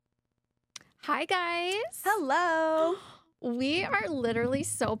Hi, guys. Hello. We are literally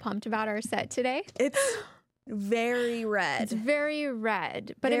so pumped about our set today. It's very red. It's very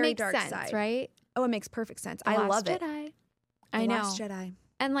red, but Very it makes dark sense, side. right? Oh, it makes perfect sense. The I Last love it. Jedi. The I know. Last Jedi.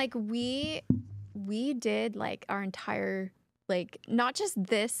 And like we did like our entire, like, not just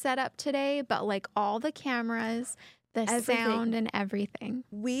this setup today, but like all the cameras, the Everything. sound and everything.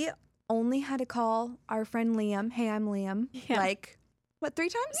 We only had to call our friend Liam. Hey, I'm Liam. Yeah. Like, what, 3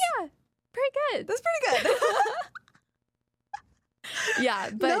 times? Yeah, pretty good. That's pretty good. Yeah,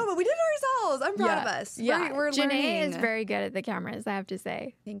 but but we did it ourselves. I'm proud of yeah, us. Yeah, We're Janae learning. is very good at the cameras, I have to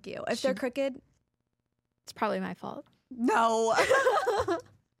say. Thank you. If they're crooked, It's probably my fault. no.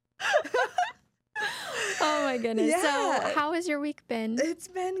 Oh my goodness. Yeah. So how has your week been? It's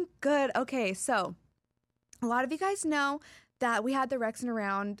been good. Okay, so a lot of you guys know that we had the Rex and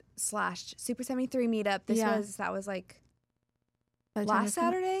Around / Super 73 meetup. That was like By the time last this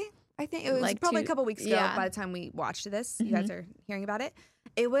come- Saturday, I think. It was Like probably two- a couple weeks ago yeah. by the time we watched this. Mhm. You guys are hearing about it.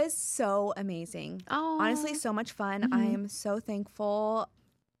 It was so amazing. Oh, Honestly, so much fun. Mhm. I am so thankful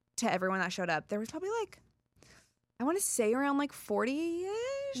to everyone that showed up. There was probably like, I want to say around like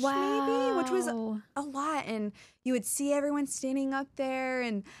 40-ish maybe, which was wow. a lot. And you would see everyone standing up there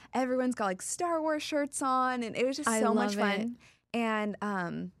and everyone's got like Star Wars shirts on. And it was just I so much love fun. And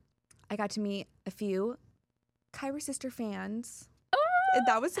I got to meet a few Kyber sister fans. And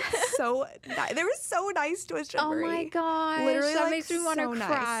that was so nice. They were so nice to us. Oh my gosh. Literally, that like, makes me want to so nice.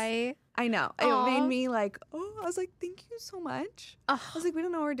 cry. I know. Aw. It made me like, I was like, thank you so much. I Oh, was like, we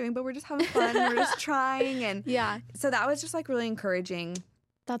don't know what we're doing, but we're just having fun. We're just trying. And yeah, so that was just like really encouraging.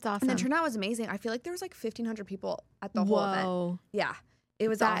 that's awesome. And the turnout was amazing. I feel like there was like 1,500 people at the whole event. Whoa. Yeah. It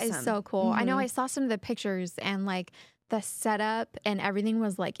was That awesome. is so cool. I know Mhm. I saw some of the pictures and like the setup and everything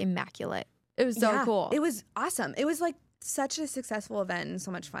was like immaculate. It was so Yeah, cool. It was awesome. It was like such a successful event and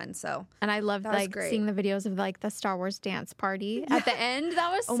so much fun. So, And I loved That was like great. seeing the videos of like the Star Wars dance party at the end. That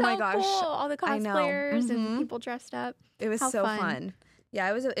was Oh so my gosh. cool. All the I know. cosplayers and Mhm. people dressed up. it was How so fun. fun. Yeah,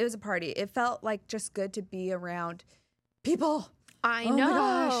 it was a party. It felt like just good to be around people. I Oh know. my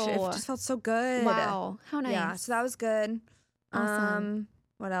gosh. It just felt so good. Wow. How nice. Yeah, so that was good. Awesome.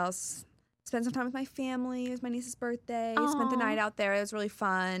 What else? Spent some time with my family. It was my niece's birthday. Spent the Aw. night out there. It was really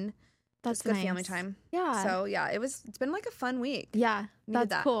fun. That's Just good nice. family time. Yeah. So yeah, it's been like a fun week. yeah, Needed that's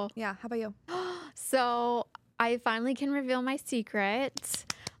that. cool. Yeah. How about you? So I finally can reveal my secret.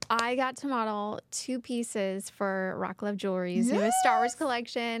 I got to model 2 pieces for Rock Love Jewelry's newest Star Wars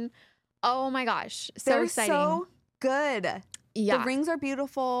collection. Oh my gosh. So They're exciting. so good. yeah. The rings are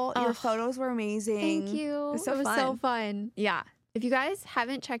beautiful. Your Ugh. photos were amazing. Thank you. It was so so fun. fun. Yeah. If you guys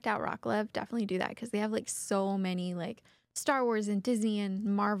haven't checked out Rock Love, definitely do that because they have like so many like Star Wars and Disney and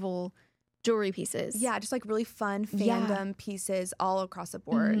Marvel jewelry pieces. Yeah, just like really fun Yeah. fandom pieces all across the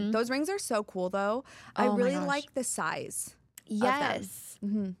board. Mhm. Those rings are so cool though. I Oh my really gosh. like the size. Yes.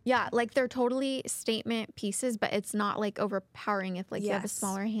 Mm-hmm. Yeah, like they're totally statement pieces, but it's not like overpowering if like you have a Yes.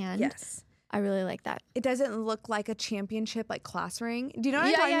 smaller hand. Yes. I really like that. It doesn't look like a championship like class ring. Do you know what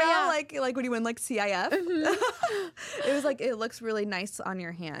I'm Yeah, talking yeah, about? yeah. Like when you win like CIF. Mhm. It was like it looks really nice on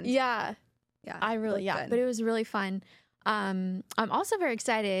your hand. Yeah, Yeah. I really, looked good. but it was really fun. I'm also very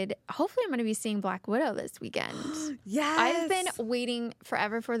excited. Hopefully, I'm going to be seeing Black Widow this weekend. Yes. I've been waiting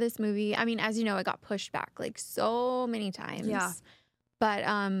forever for this movie. I mean, as you know, it got pushed back like so many times. Yeah. But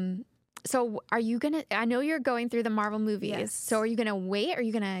so are you gonna? I know you're going through the Marvel movies. Yes. So are you gonna wait? Or are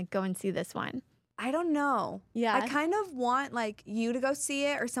you gonna go and see this one? I don't know. Yeah. I kind of want like you to go see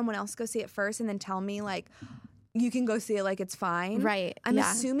it or someone else go see it first and then tell me like you can go see it like it's fine. Right. I'm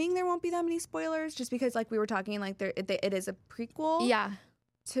yeah. assuming there won't be that many spoilers just because like we were talking like it is a prequel Yeah.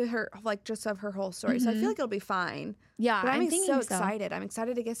 to her like just of her whole story. So I Mhm. feel like it'll be fine. Yeah. But I'm thinking so excited. I'm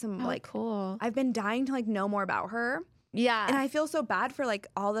excited to get some Oh, like cool. I've been dying to like know more about her. Yeah. And I feel so bad for like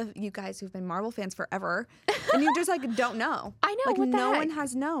all of you guys who've been Marvel fans forever and you just like don't know. I know. Like what the no heck? one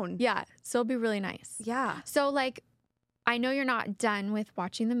has known. Yeah. So it'll be really nice. Yeah. So like, I know you're not done with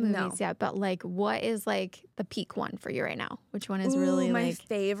watching the movies No. yet, but like, what is like the peak one for you right now? Which one is Ooh, really my like?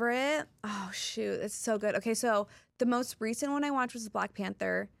 favorite? Oh shoot, it's so good. Okay, so the most recent one I watched was Black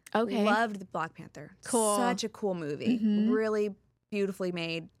Panther. Okay. Loved the Black Panther. Cool. Such a cool movie. Mhm. Really beautifully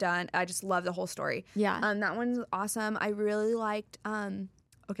made, done. I just love the whole story. Yeah. That one's awesome. I really liked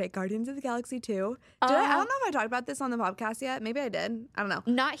okay, Guardians of the Galaxy 2. I don't know if I talked about this on the podcast yet. Maybe I did. I don't know.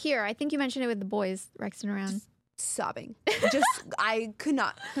 Not here. I think you mentioned it with the boys rexing around. Sobbing. Just I could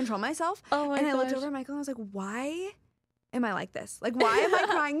not control myself. Oh my And I looked gosh. over at Michael and I was like, why am I like this? Like, why am I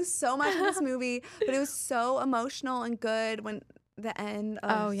crying so much in this movie? But it was so emotional and good when the end.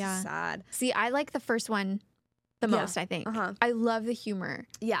 Oh, yeah. Sad. See, I like the first one the Yeah. most, I think. Uh-huh. I love the humor.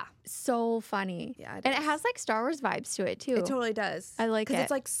 Yeah. So funny. Yeah. And it has like Star Wars vibes to it too. It totally does. I like it. Because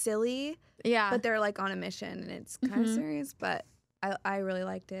it's like silly, Yeah. but they're like on a mission and it's kind of Mhm. serious, but I really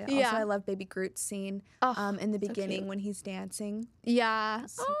liked it. Yeah. Also, I love Baby Groot's scene Oh, in the so beginning cute. when he's dancing. Yeah.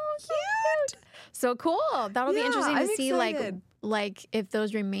 So Oh, so cute. So cool. That'll be Yeah, interesting to I'm see excited. like if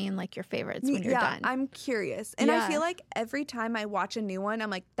those remain like your favorites when you're done. I'm curious. And I Yeah. feel like every time I watch a new one, I'm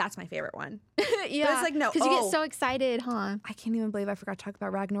like, that's my favorite one. Yeah. it's like, no, Because you oh. get so excited, huh? I can't even believe I forgot to talk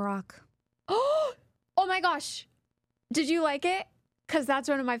about Ragnarok. Oh my gosh. Did you like it? Because that's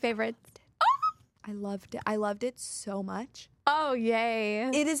one of my favorites. I loved it. I loved it so much. Oh, yay.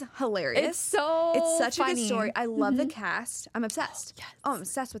 It is hilarious. It's so It's such a funny. good story. I love the Mhm. cast. I'm obsessed. Yes. Oh, I'm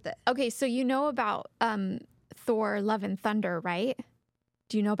obsessed with it. Okay, so you know about Thor Love and Thunder, right?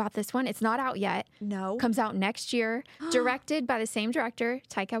 Do you know about this one? It's not out yet. No. Comes out next year. Directed by the same director,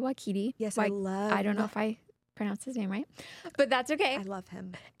 Taika Waititi. Yes, Like, I love. I don't know if I pronounced his name right, but that's okay. I love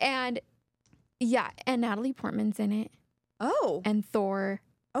him. And yeah, and Natalie Portman's in it, Oh. and Thor.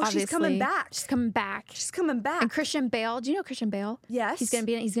 Oh, she's coming obviously. back. She's coming back. She's coming back. And Christian Bale. Do you know Christian Bale? Yes. He's gonna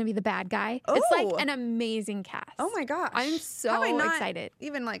be in it. He's gonna be the bad guy. It's Oh. like an amazing cast. Oh my gosh. I'm How so have I not excited.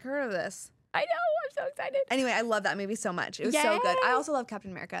 even like heard of this. I know. I'm so excited. Anyway, I love that movie so much. It was so good. I Yay. also love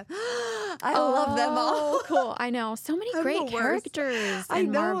Captain America. I love them all. Oh, cool. I know. So many I'm great the worst. characters. I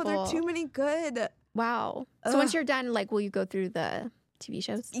in know Marvel. there are too many good. Wow. So Ugh. once you're done, like, will you go through the TV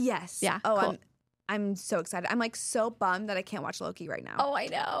shows? Yes. Yeah, Oh, cool. I'm so excited. I'm like so bummed that I can't watch Loki right now. Oh, I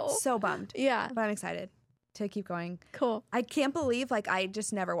know. So bummed. Yeah. But I'm excited to keep going. Cool. I can't believe like I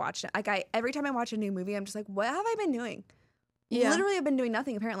just never watched it. Like every time I watch a new movie, I'm just like, what have I been doing? Yeah. Literally, I've been doing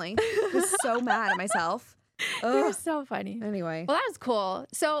nothing. Apparently, I'm just so mad at myself. You're Ugh. so funny. Anyway, Well, that was cool.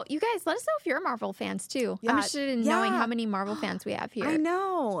 So, you guys, let us know if you're Marvel fans too. Yeah. I'm interested in knowing Yeah. how many Marvel fans we have here. I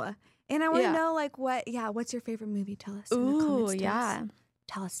know, and I want to Yeah. know like what. Yeah, what's your favorite movie? Tell us. In the Ooh, comments. yeah.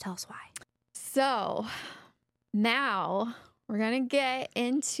 Tell us why. So, now we're going to get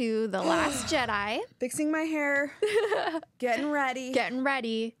into The Last Jedi. Fixing my hair, getting ready. Getting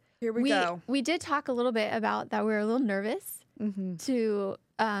ready. Here we go. We did talk a little bit about that we were a little nervous Mm-hmm. to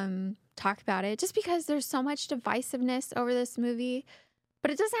talk about it just because there's so much divisiveness over this movie, but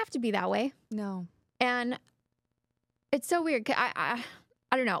it doesn't have to be that way. No. And it's so weird. I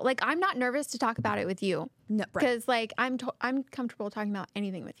don't know. Like, I'm not nervous to talk about it with you No. Right. because like I'm comfortable talking about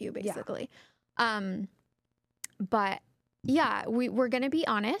anything with you basically. But yeah, we're going to be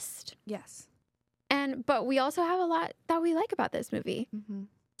honest, Yes. but we also have a lot that we like about this movie. Mm-hmm.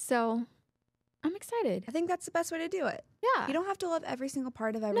 So I'm excited. I think that's the best way to do it. Yeah. You don't have to love every single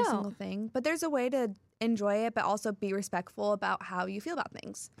part of every No. single thing, but there's a way to enjoy it, but also be respectful about how you feel about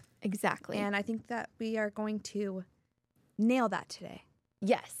things. Exactly. And I think that we are going to nail that today.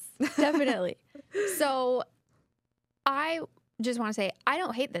 Yes, definitely. So I just want to say I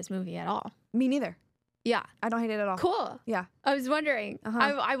don't hate this movie at all. Me neither. Yeah. I don't hate it at all. Cool. Yeah. I was wondering. Uh-huh.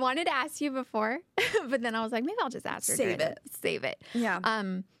 I wanted to ask you before, but then I was like, maybe I'll just ask her. Save during it. Save it. Yeah.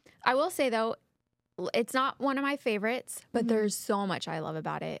 I will say though, it's not one of my favorites, but Mhm. there's so much I love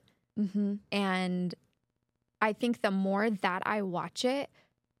about it. Mm-hmm. And I think the more that I watch it,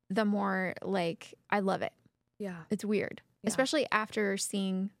 the more like I love it. Yeah. It's weird, Yeah. especially after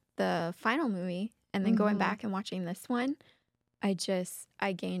seeing the final movie and then going Mhm. back and watching this one.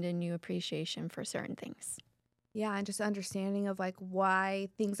 I gained a new appreciation for certain things. Yeah. And just understanding of like why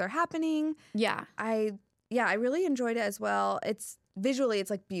things are happening. Yeah. I really enjoyed it as well. It's visually, it's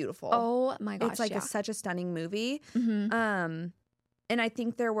like beautiful. Oh my gosh. it's like yeah. such a stunning movie. Mhm. And I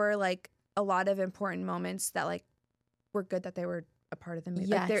think there were like a lot of important moments that like were good that they were a part of the movie.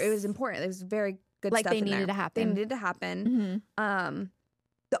 Like it was Yes. important. It was very good Like stuff they in needed there. to happen. They needed to happen. Mhm.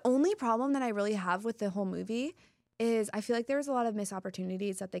 The only problem that I really have with the whole movie is I feel like there was a lot of missed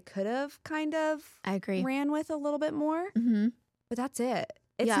opportunities that they could have kind of I agree. ran with a little bit more. Mm-hmm. But that's it.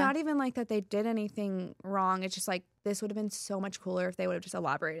 It's Yeah. not even like that they did anything wrong. It's just like this would have been so much cooler if they would have just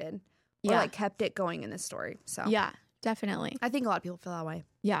elaborated or Yeah. like kept it going in this story. So Yeah, definitely. I think a lot of people feel that way.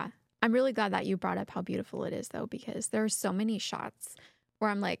 Yeah. I'm really glad that you brought up how beautiful it is though, because there are so many shots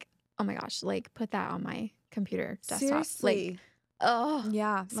where I'm like, oh my gosh, like put that on my computer desktop. Seriously. Like, oh,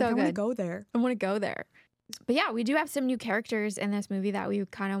 Yeah. so I want to good. go there. I want to go there. But yeah, we do have some new characters in this movie that we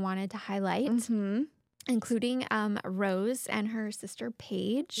kind of wanted to highlight, Mm-hmm. including Rose and her sister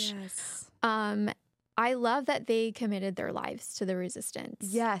Paige. Yes. I love that they committed their lives to the resistance.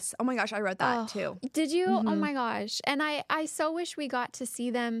 Yes. Oh my gosh, I wrote that Oh, too. Did you? Oh Mhm. my gosh. And I so wish we got to see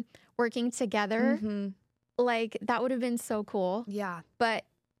them working together. Mm-hmm. Like that would have been so cool. Yeah. But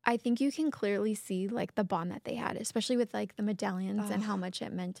I think you can clearly see like the bond that they had, especially with like the medallions and Oh. how much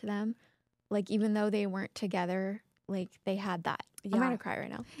it meant to them. like, even though they weren't together, like, they had that. Yeah. I'm going to cry right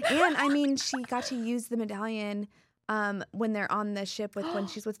now. And I mean, she got to use the medallion when they're on the ship when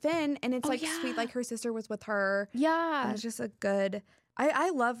she's with Finn. And it's sweet, like her sister was with her. Yeah. And it's just a good, I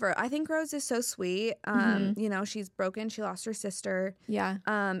love her. I think Rose is so sweet. You know, she's broken. She lost her sister. Yeah.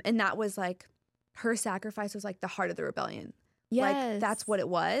 And that was like, her sacrifice was like the heart of the rebellion. Yes. Like that's what it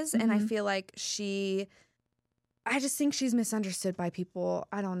was. And I feel like I just think she's misunderstood by people.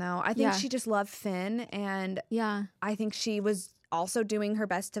 I don't know. I think she just loved Finn. And I think she was also doing her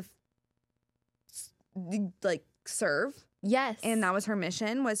best to like serve. Yes. And that was her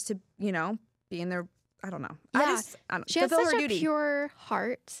mission, was to, you know, be in there. I don't know. Yeah. I don't She had fulfill such her a duty. pure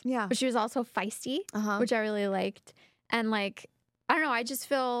heart. Yeah. But she was also feisty, which I really liked. And like, I don't know, I just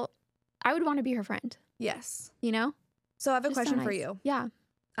feel I would want to be her friend, Yes. you know? So I have a Just so question for nice. you. Yeah.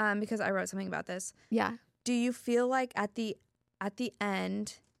 Because I wrote something about this. Yeah. Do you feel like at the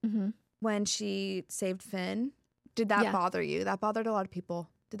end Mm-hmm. when she saved Finn, did that Yeah. bother you? That bothered a lot of people.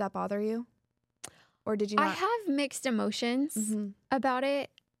 Did that bother you? Or did you not? I have mixed emotions Mhm. about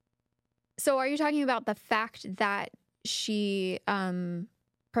it. So are you talking about the fact that she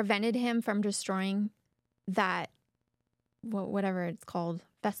prevented him from destroying that, whatever it's called,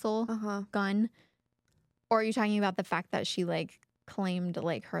 vessel, gun? Or are you talking about the fact that she like claimed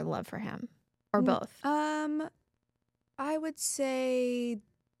like her love for him? Or both? I would say,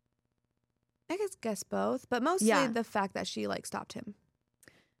 I guess both, but mostly the fact that she like stopped him.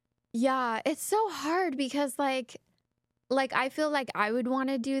 Yeah, it's so hard because like I feel like I would want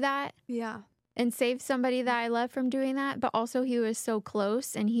to do that Yeah. and save somebody that I love from doing that, but also he was so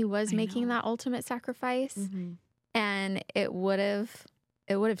close and he was making that ultimate sacrifice, and it would have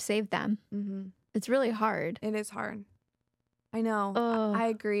saved them. It's really hard. It is hard. I know. Ugh. I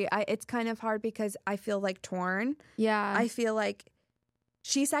agree. It's kind of hard because I feel like torn. Yeah. I feel like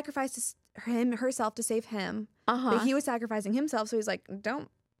she sacrificed herself to save him, but he was sacrificing himself. So he's like, don't,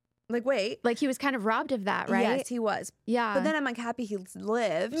 like, wait. Like he was kind of robbed of that, right? Yes, he was. Yeah. But then I'm like happy he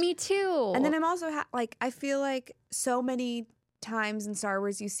lived. Me too. And then I'm also like, I feel like so many times in Star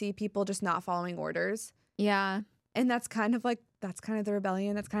Wars you see people just not following orders. Yeah. And that's kind of the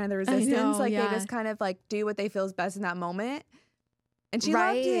rebellion. That's kind of the resistance. They just kind of like do what they feel is best in that moment. And she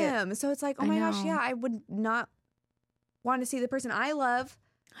loved him. So it's like, oh my gosh, yeah, I would not want to see the person I love.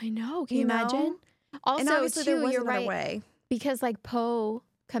 I know. Can you imagine? Also, and obviously there was you're another right. way. Because like Poe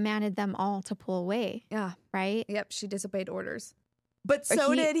commanded them all to pull away. Yeah. Right? Yep. She disobeyed orders. But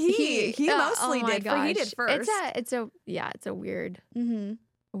so did he. He mostly did. He did first. It's a weird,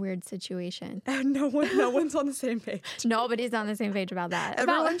 weird situation. And no one's on the same page. Nobody's on the same page about that.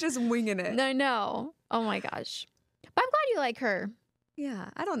 Everyone's just winging it. No. Oh my gosh. But I'm glad you like her. Yeah,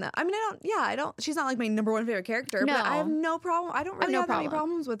 I don't know. I mean, I don't, she's not like my number one favorite character, but I have no problem. I don't really have any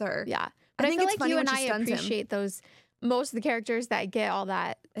problems with her. Yeah. But I feel like you and I appreciate most of the characters that get all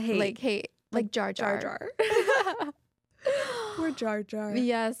that hate, like Jar Jar. Poor Jar Jar.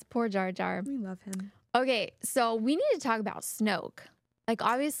 Yes, poor Jar Jar. We love him. Okay, so we need to talk about Snoke. Like,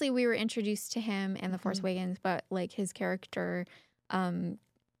 obviously, we were introduced to him in The Force Awakens, but like his character,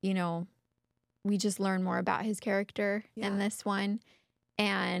 you know, we just learn more about his character in this one.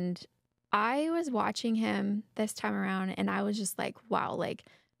 And I was watching him this time around and I was just like, wow, like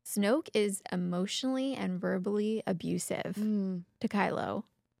Snoke is emotionally and verbally abusive to Kylo.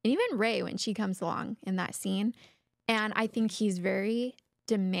 And even Rey when she comes along in that scene. And I think he's very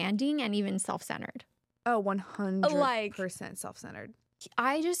demanding and even self-centered. Oh, 100% self-centered.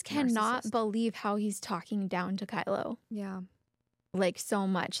 I just cannot believe how he's talking down to Kylo. Yeah. Like so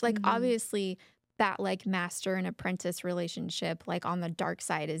much. Like obviously that like master and apprentice relationship like on the dark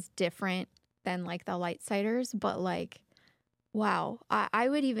side is different than like the light siders, but like wow, I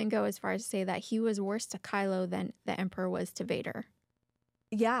would even go as far as to say that he was worse to Kylo than the Emperor was to Vader.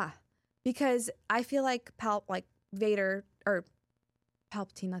 Yeah, because I feel like Vader or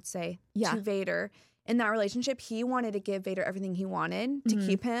Palpatine, let's say, to Vader in that relationship, he wanted to give Vader everything he wanted to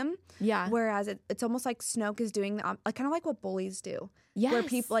keep him. Yeah, whereas it's almost like Snoke is doing like kind of like what bullies do. Yes. Where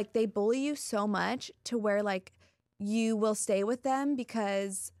people like they bully you so much to where like you will stay with them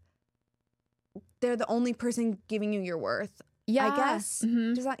because they're the only person giving you your worth. Yeah. I guess.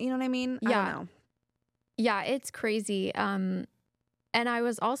 Does that, you know what I mean? Yeah. I don't know. Yeah, it's crazy. And I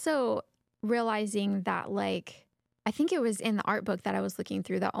was also realizing that like I think it was in the art book that I was looking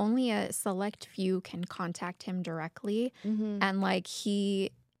through that only a select few can contact him directly. And like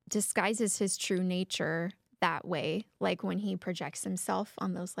he disguises his true nature that way, like when he projects himself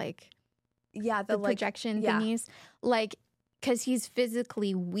on those like the projection thingies. Like because he's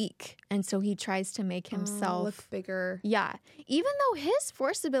physically weak. And so he tries to make himself look bigger. Yeah. Even though his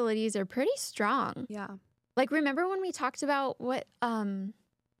force abilities are pretty strong. Yeah. Like, remember when we talked about which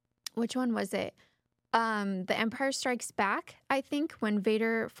one was it? The Empire Strikes Back, I think, when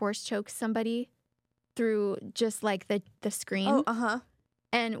Vader force chokes somebody through just like the screen. Oh, uh-huh.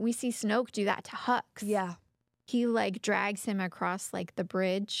 And we see Snoke do that to Hux. Yeah. He like drags him across like the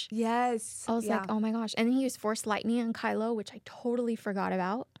bridge. Yes. I was like, oh my gosh. And then he used Force Lightning on Kylo, which I totally forgot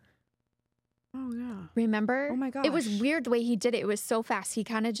about. Oh yeah. Remember? Oh my gosh. It was weird the way he did it. It was so fast. He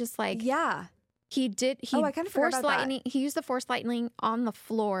kind of just like Yeah. He I kind of forgot about lightning. He used the Force Lightning on the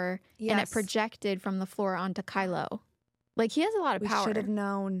floor, yes. and it projected from the floor onto Kylo. Like, he has a lot of power. We should have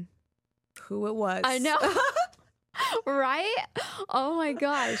known who it was. I know. Right? Oh my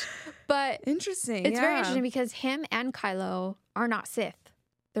gosh. But interesting. It's very interesting because him and Kylo are not Sith.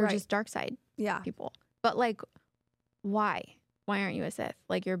 They're just dark side people. But like, why? Why aren't you a Sith?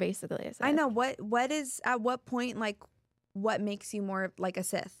 Like, you're basically a Sith. I know. What is, at what point, like, what makes you more like a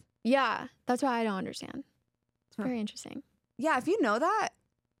Sith? Yeah, that's why I don't understand. It's very interesting. Yeah, if you know that,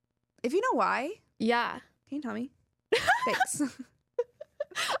 if you know why. Yeah. Can you tell me? Thanks.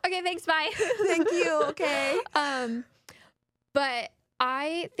 Okay, thanks, bye. Thank you, okay. But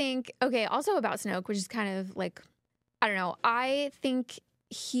I think, okay, also about Snoke, which is kind of like, I don't know, I think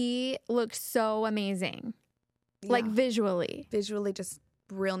he looks so amazing. Yeah. Like, visually. Visually just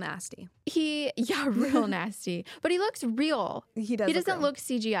real nasty. Real nasty. But he looks real. He does. He doesn't look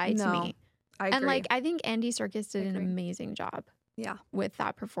CGI to me. I agree. And like, I think Andy Serkis did an amazing job. Yeah. With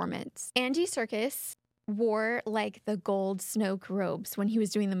that performance. Andy Serkis wore like the gold Snoke robes when he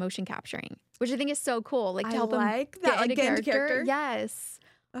was doing the motion capturing, which I think is so cool. Like, to help him get into character. Yes.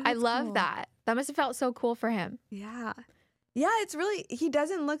 Oh, I love that. That must have felt so cool for him. Yeah. Yeah, it's really, he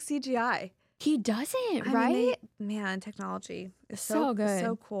doesn't look CGI. He doesn't, right? Man, technology is so good.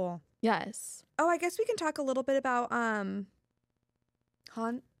 So cool. Yes. Oh, I guess we can talk a little bit about Holdo?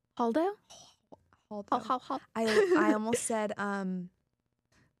 I almost said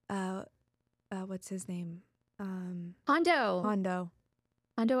what's his name? Hondo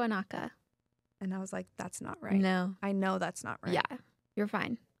Anaka. And I was like, that's not right. No. I know that's not right. Yeah. You're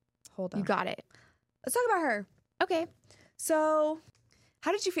fine. Hold on. You got it. Let's talk about her. Okay. So,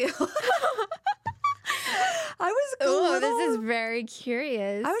 how did you feel? This is very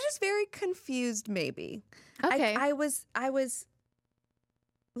curious. I was just very confused, maybe. Okay. I was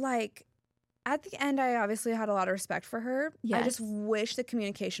like, at the end, I obviously had a lot of respect for her. Yes. I just wish the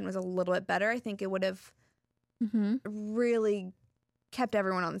communication was a little bit better. I think it would have really kept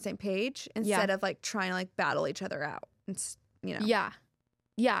everyone on the same page instead of like trying to like battle each other out. It's, you know. Yeah.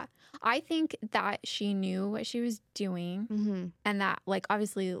 Yeah. I think that she knew what she was doing and that like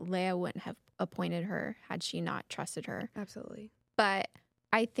obviously Leia wouldn't have appointed her had she not trusted her. Absolutely. But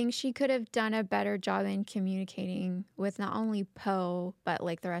I think she could have done a better job in communicating with not only Poe, but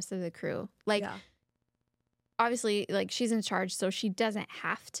like the rest of the crew. Like, obviously, like she's in charge, so she doesn't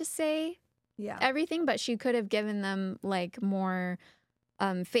have to say everything, but she could have given them like more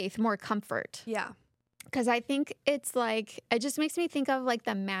faith, more comfort. Yeah. Because I think it's like, it just makes me think of like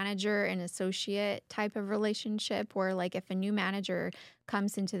the manager and associate type of relationship where like if a new manager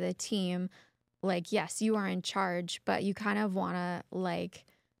comes into the team, like, yes, you are in charge, but you kind of want to like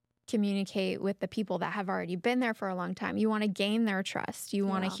communicate with the people that have already been there for a long time. You want to gain their trust. You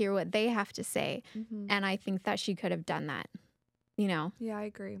want to hear what they have to say. And I think that she could have done that, you know? Yeah, I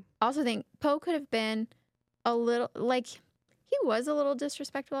agree. I also think Poe could have been a little, like, he was a little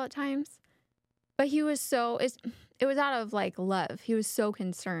disrespectful at times, but he was so, it was out of like love. He was so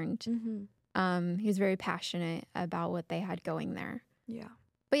concerned. He was very passionate about what they had going there. Yeah.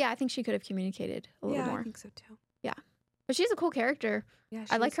 But yeah, I think she could have communicated a little more. I think so too. Yeah. But she's a cool character. Yeah,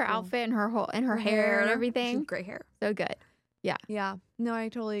 I like her outfit and her hair and everything. She has great hair. So good. Yeah. Yeah. No, I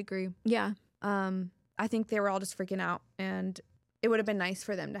totally agree. Yeah. I think they were all just freaking out, and it would have been nice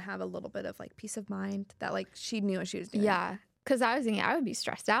for them to have a little bit of like peace of mind that like she knew what she was doing. Yeah. Because I was thinking I would be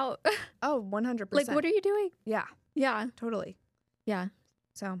stressed out. Oh, 100%. Like, what are you doing? Yeah. Yeah. Totally. Yeah.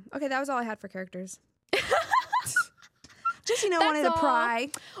 So, okay, that was all I had for characters. Just, wanted to pry.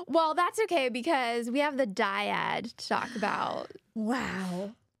 Well, that's okay because we have the dyad to talk about.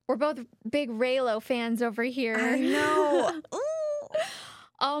 Wow. We're both big Raylo fans over here. I know.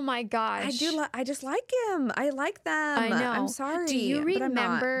 Oh my gosh. I just like him. I like them. I know. I'm sorry. Do you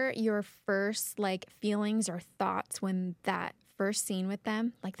remember your first like feelings or thoughts when that first scene with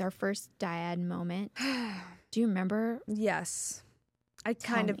them, like their first dyad moment? Do you remember? Yes. I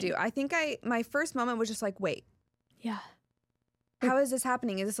kind of do. I think my first moment was just like, wait. Yeah. How is this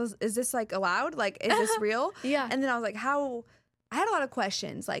happening? Is this like allowed? Like, is this real? Yeah. And then I was like, how I had a lot of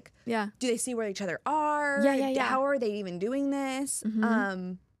questions. Like, Yeah. do they see where each other are? Yeah. How are they even doing this?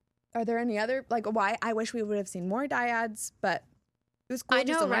 Mm-hmm. Are there any other, like, why? I wish we would have seen more dyads, but it was cool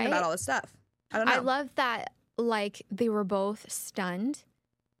just to learn about all this stuff. I don't know. I love that, like, they were both stunned.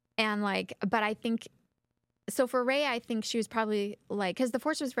 And, like, but I think, so for Rey, I think she was probably, like, because the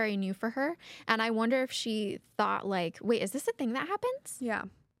Force was very new for her. And I wonder if she thought, like, wait, is this a thing that happens? Yeah.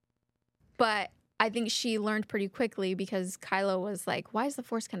 But I think she learned pretty quickly because Kylo was like, why is the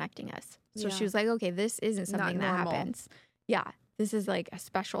Force connecting us? So she was like, okay, this isn't something that happens. Yeah. This is like a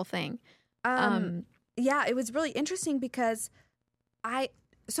special thing. Yeah, it was really interesting because I'm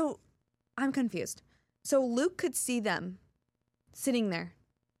confused. So Luke could see them sitting there.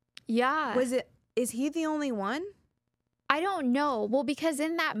 Yeah. Is he the only one? I don't know. Well, because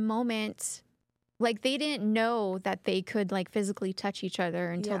in that moment, like, they didn't know that they could, like, physically touch each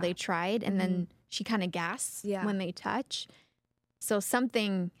other until they tried. And then she kind of gasps when they touch. So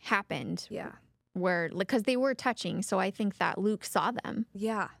something happened. Yeah. Where, because they were touching. So I think that Luke saw them.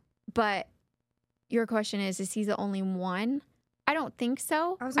 Yeah. But your question is he the only one? I don't think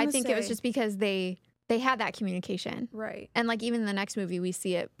so. I think it was just because they had that communication. Right. And, like, even in the next movie, we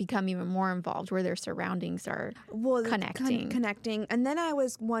see it become even more involved where their surroundings are connecting. Connecting. And then I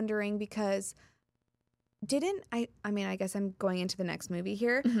was wondering because I mean, I guess I'm going into the next movie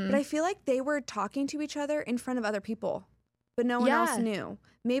here, but I feel like they were talking to each other in front of other people, but no one else knew.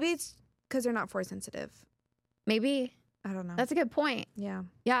 Maybe it's because they're not Force sensitive. Maybe. I don't know. That's a good point. Yeah.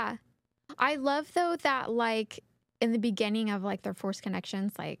 Yeah. I love, though, that, like, in the beginning of, like, their Force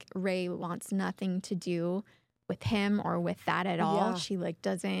connections, like, Rey wants nothing to do with him or with that at all. Yeah. She, like,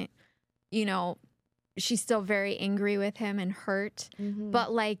 doesn't, you know, she's still very angry with him and hurt.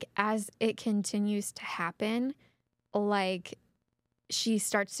 But, like, as it continues to happen, like, she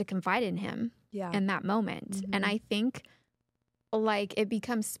starts to confide in him in that moment. And I think, like, it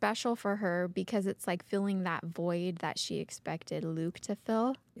becomes special for her because it's, like, filling that void that she expected Luke to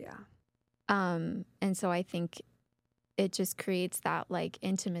fill. Yeah. And so I think it just creates that, like,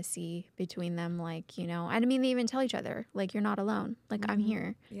 intimacy between them, like, you know, and I mean, they even tell each other, like, you're not alone. Like, I'm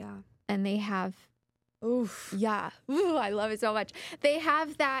here. Yeah. And they have, oof. Yeah. Ooh, I love it so much. They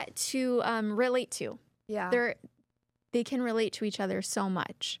have that to relate to. Yeah. They can relate to each other so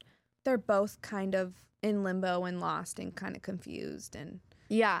much. They're both kind of in limbo and lost and kind of confused, and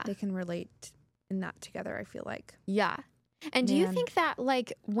they can relate in that together, I feel like. Yeah. And do you think that,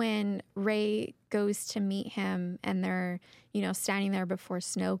 like, when Rey goes to meet him and they're, you know, standing there before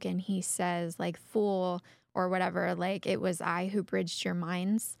Snoke and he says, like, fool or whatever, like, it was I who bridged your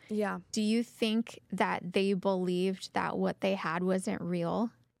minds. Yeah. Do you think that they believed that what they had wasn't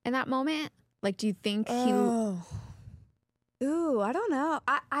real in that moment? Like, do you think Ooh, I don't know.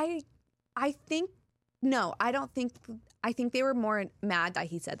 I think, no, I don't think, I think they were more mad that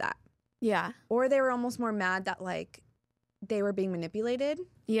he said that. Yeah. Or they were almost more mad that, like, they were being manipulated.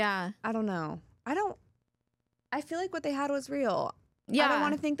 Yeah. I don't know. I feel like what they had was real. Yeah. I don't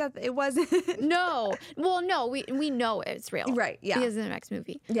want to think that it wasn't. No. Well, no, we know it's real. Right. Yeah. Because in the next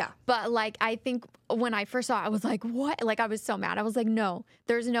movie. Yeah. But, like, I think when I first saw it, I was like, what? Like, I was so mad. I was like, no,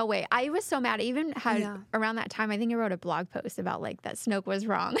 there's no way. I was so mad. I even had around that time, I think I wrote a blog post about, like, that Snoke was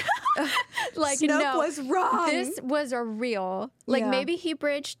wrong. Like, Snoke was wrong. This was a real, like, maybe he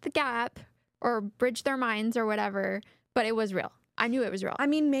bridged the gap or bridged their minds or whatever, but it was real. I knew it was real. I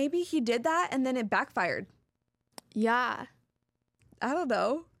mean, maybe he did that and then it backfired. Yeah. I don't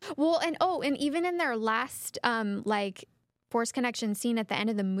know. Well, and even in their last, like, Force connection scene at the end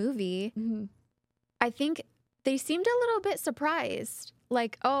of the movie, I think they seemed a little bit surprised.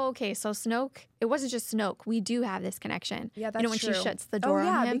 Like, oh, okay, so Snoke, it wasn't just Snoke. We do have this connection. Yeah, that's true. When she shuts the door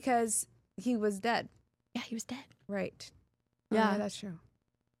on him. Because he was dead. Yeah, he was dead. Right. Yeah, that's true.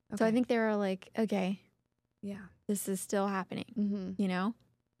 Okay. So I think they were like, okay. Yeah. This is still happening. You know?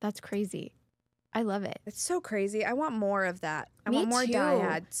 That's crazy. I love it. It's so crazy. I want more of that. I want more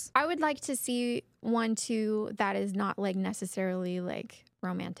dyads. I would like to see one, too, that is not, like, necessarily, like,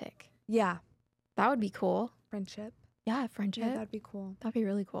 romantic. Yeah. That would be cool. Friendship. Yeah, friendship. Yeah, that'd be cool. That'd be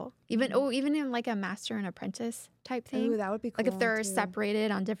really cool. Even even in, like, a master and apprentice type thing. Ooh, that would be cool. Like, if they're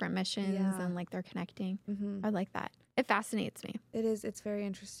separated on different missions and, like, they're connecting. I like that. It fascinates me. It is. It's very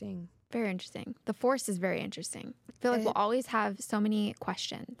interesting. Very interesting. The Force is very interesting. I feel like we'll always have so many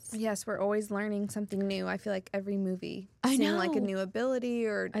questions. Yes, we're always learning something new. I feel like every movie, seeing like a new ability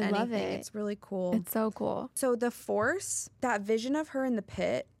or anything. Love it. It's really cool. It's so cool. So the Force, that vision of her in the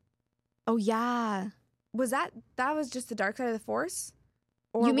pit. Oh yeah, was that was just the dark side of the Force?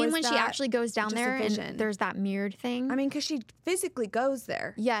 Or you mean when she actually goes down there and there's that mirrored thing? I mean, because she physically goes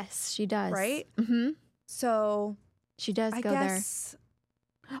there. Yes, she does. Right. Mm-hmm. So. She does I go guess,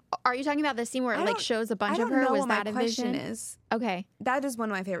 there. Are you talking about the scene where it like shows a bunch of her? I don't know Was what that my a question vision? is. Okay. That is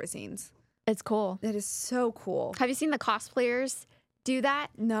one of my favorite scenes. It's cool. It is so cool. Have you seen the cosplayers do that?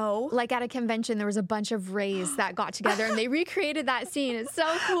 No. Like at a convention, there was a bunch of Rays that got together and they recreated that scene. It's so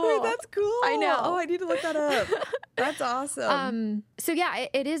cool. Wait, that's cool. I know. Oh, I need to look that up. That's awesome. So yeah,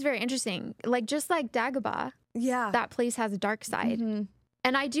 it is very interesting. Like just like Dagobah, Yeah. that place has a dark side. Mhm.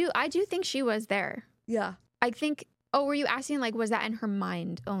 And I do think she was there. Yeah. I think, oh, were you asking like, was that in her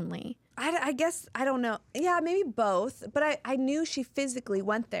mind only? I guess, I don't know. Yeah, maybe both. But I knew she physically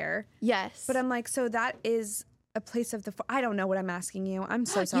went there. Yes. But I'm like, so that is a place of the... I don't know what I'm asking you. I'm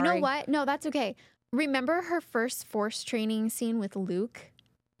so sorry. You know what? No, that's okay. Remember her first Force training scene with Luke?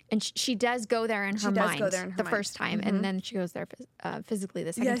 And she does go there in her mind the first time. Mm-hmm. And then she goes there physically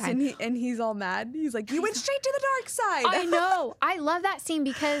the second time. Yes, and he's all mad. He's like, you went straight to the dark side. I know. I love that scene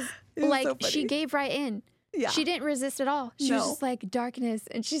because like so she gave right in. Yeah. She didn't resist at all. She was just like darkness.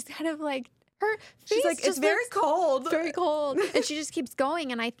 And she's kind of like, her face she's like, it's very cold. Very cold. And she just keeps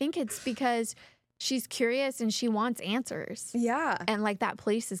going. And I think it's because she's curious and she wants answers. Yeah. And like that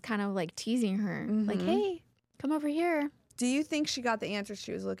place is kind of like teasing her. Mm-hmm. Like, hey, come over here. Do you think she got the answers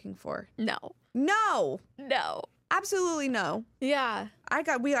she was looking for? No. No. No. Absolutely no. Yeah.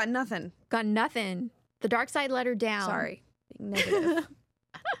 We got nothing. Got nothing. The dark side let her down. Sorry. Being negative.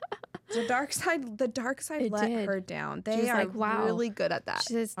 The dark side let her down. They are like, wow. really good at that.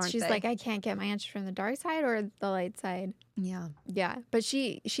 She's like, I can't get my answer from the dark side or the light side. Yeah. Yeah. But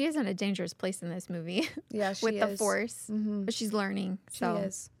she is in a dangerous place in this movie. Yeah, she with is. the Force. Mm-hmm. But she's learning. She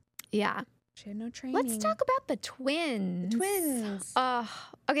is. Yeah. She had no training. Let's talk about the twins.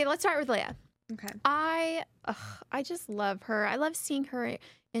 Okay, let's start with Leia. Okay. I just love her. I love seeing her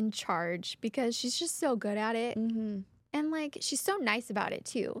in charge because she's just so good at it. Mm-hmm. And like she's so nice about it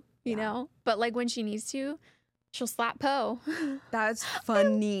too, you know? But like when she needs to, she'll slap Poe. That's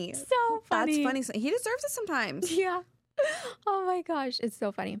funny. So funny. That's funny. He deserves it sometimes. Yeah. Oh my gosh, it's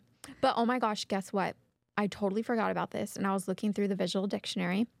so funny. But oh my gosh, guess what? I totally forgot about this and I was looking through the visual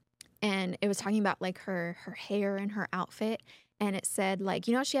dictionary and it was talking about like her hair and her outfit. And it said, like,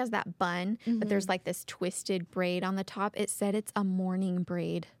 you know, she has that bun, but there's like this twisted braid on the top. It said it's a mourning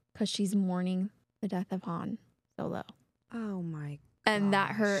braid because she's mourning the death of Han Solo. Oh my gosh. And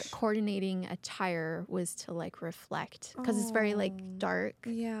that her coordinating attire was to like reflect because it's very like dark.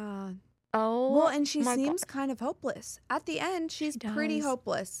 Yeah. Oh, well, and she seems kind of hopeless. At the end, she's pretty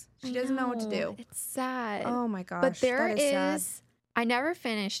hopeless. She doesn't know what to do. It's sad. Oh my gosh. But there is. sad. I never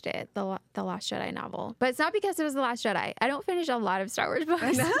finished it, the Last Jedi novel. But it's not because it was The Last Jedi. I don't finish a lot of Star Wars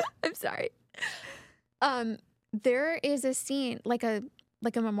books. I'm sorry. There is a scene, like a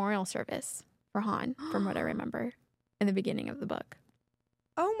memorial service for Han, from what I remember, in the beginning of the book.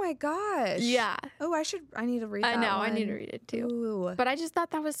 Oh my gosh. Yeah. Oh, I need to read that. I know, one. I need to read it too. Ooh. But I just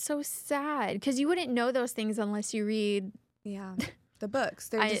thought that was so sad because you wouldn't know those things unless you read. Yeah. The books.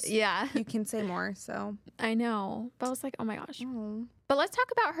 You can say more, so. I know. But I was like, oh my gosh. Oh. But let's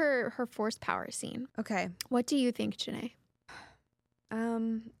talk about her force power scene. Okay. What do you think, Janae?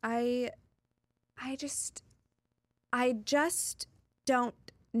 I just don't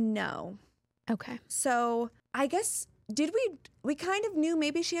know. Okay. So I guess, we kind of knew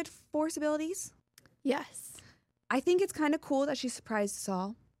maybe she had force abilities? Yes. I think it's kind of cool that she surprised us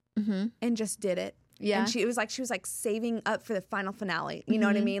all and just did it. Yeah. And she was like saving up for the final finale. You know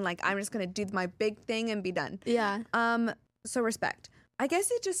what I mean? Like, I'm just going to do my big thing and be done. Yeah. So respect. I guess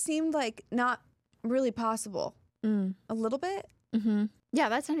it just seemed like not really possible. A little bit. Mm-hmm. Yeah,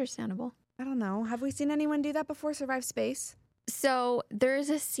 that's understandable. I don't know. Have we seen anyone do that before, survive space? So there's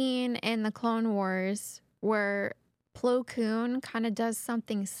a scene in the Clone Wars where Plo Koon kind of does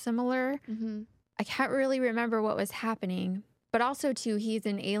something similar. Mm-hmm. I can't really remember what was happening. But also, too, he's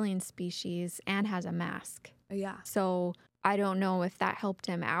an alien species and has a mask. Yeah. So I don't know if that helped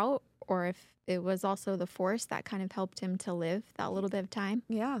him out or if it was also the Force that kind of helped him to live that little bit of time.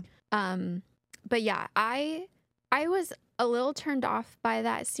 Yeah. But yeah, I was a little turned off by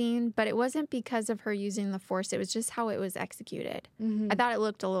that scene, but it wasn't because of her using the Force. It was just how it was executed. I thought it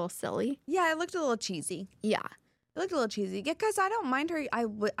looked a little silly. Yeah, it looked a little cheesy. Yeah. It looked a little cheesy. Because I don't mind her.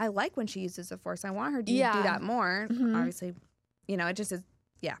 I like when she uses the Force. I want her to do that more. Obviously. You know, it just is,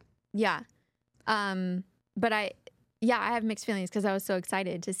 yeah. Yeah. But I have mixed feelings because I was so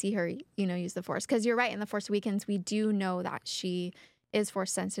excited to see her, use the Force. Because you're right, in the Force Awakens, we do know that she is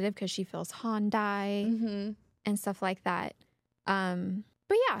Force sensitive because she feels Han die and stuff like that.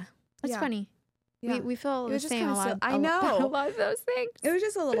 But yeah, it's funny. Yeah. We feel the same a lot. I know. A lot of those things. It was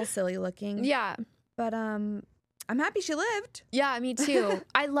just a little silly looking. Yeah. But I'm happy she lived. Yeah, me too.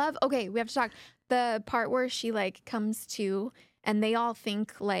 We have to talk. the part where she like comes to and they all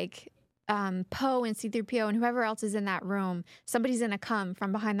think like Poe and C-3PO and whoever else is in that room, somebody's going to come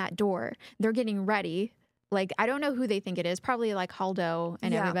from behind that door. They're getting ready. Like, I don't know who they think it is. Probably like Haldo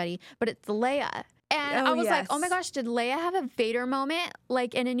and everybody, but it's Leia. And I was like, oh my gosh, did Leia have a Vader moment?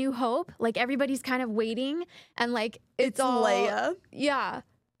 Like in A New Hope? Like everybody's kind of waiting and like it's all Leia. Yeah.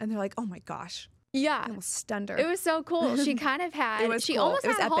 And they're like, oh my gosh. Yeah. I almost stunned her. It was so cool. She kind of had, she cool. almost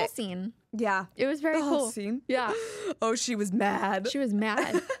had a whole epic. scene. Yeah. It was very the cool. Whole scene? Yeah. Oh, she was mad. She was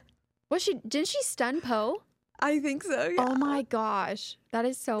mad. Didn't she stun Poe? I think so, yeah. Oh my gosh. That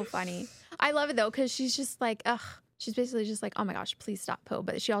is so funny. I love it though, because she's just like, ugh. She's basically just like, oh my gosh, please stop Poe.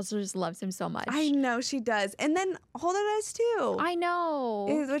 But she also just loves him so much. I know she does. And then Holdo does too. I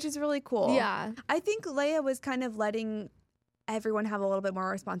know. Which is really cool. Yeah. I think Leia was kind of letting everyone have a little bit more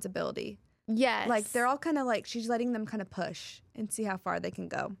responsibility. Yes. Like they're all kind of like, she's letting them kind of push and see how far they can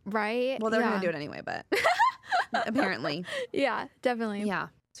go. Right? Well, they're going to do it anyway, but apparently. Yeah, definitely. Yeah.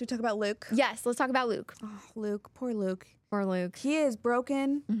 So we talk about Luke. Yes, let's talk about Luke. Oh, Luke. Poor Luke. Poor Luke. He is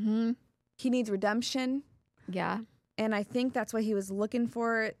broken. Mm-hmm. He needs redemption. Yeah. And I think that's what he was looking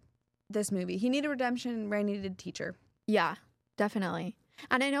for this movie. He needed redemption. Rey needed a teacher. Yeah, definitely.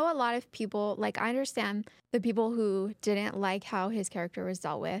 And I know a lot of people, like, I understand the people who didn't like how his character was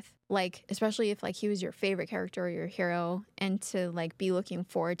dealt with, like, especially if, like, he was your favorite character or your hero, and to, like, be looking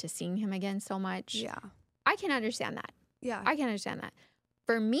forward to seeing him again so much. Yeah. I can understand that. Yeah. I can understand that.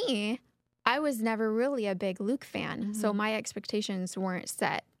 For me, I was never really a big Luke fan, Mm-hmm. so my expectations weren't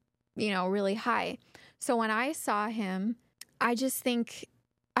set, really high. So when I saw him, I just think,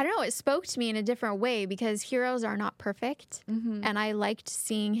 I don't know, it spoke to me in a different way because heroes are not perfect. Mm-hmm. And I liked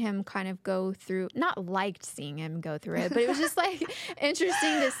seeing him kind of go through, not liked seeing him go through it, but it was just like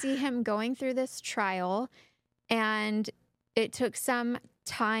interesting to see him going through this trial. And it took some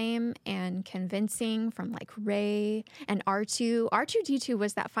time and convincing from like Rey and R2. R2-D2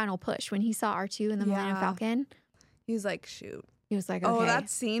 was that final push when he saw R2 in the Millennium Falcon. He was like, shoot. He was like, okay. Oh, that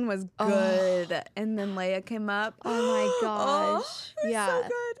scene was good. Oh. And then Leia came up. Oh my gosh. Oh, yeah. So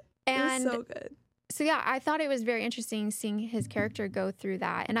good. And it was so good. So yeah, I thought it was very interesting seeing his character go through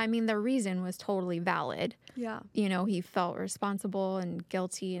that. And I mean, the reason was totally valid. Yeah. He felt responsible and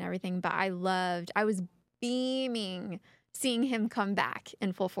guilty and everything. But I was beaming seeing him come back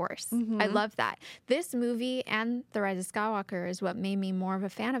in full force. Mm-hmm. I love that. This movie and The Rise of Skywalker is what made me more of a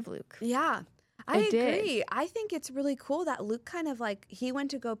fan of Luke. Yeah. I agree. I think it's really cool that Luke kind of like, he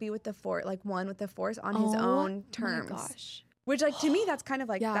went to go be with the Force, like one with the Force on his own terms. Oh my gosh. Which like to me, that's kind of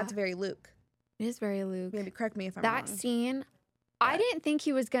like, that's very Luke. It is very Luke. Maybe correct me if I'm wrong. That scene, I didn't think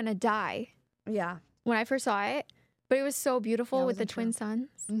he was going to die. Yeah. When I first saw it. But it was so beautiful with the twin sons.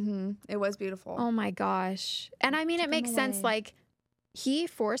 Mm-hmm. It was beautiful. Oh my gosh. And I mean, it makes sense. Like, he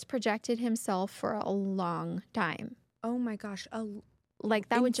force projected himself for a long time. Oh my gosh. Like,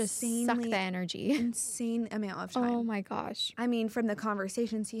 that would just suck the energy. Insane amount of time. Oh my gosh. I mean, from the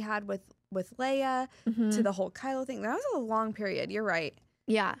conversations he had with Leia to the whole Kylo thing, that was a long period. You're right.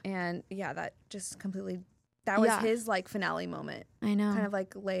 Yeah. And yeah, that just completely, that was his like finale moment. I know. Kind of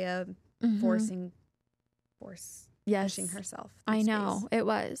like Leia pushing herself. I know it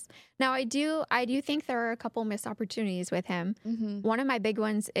was. Now I do think there are a couple missed opportunities with him. Mm-hmm. One of my big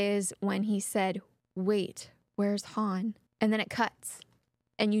ones is when he said, "Wait, where's Han?" And then it cuts,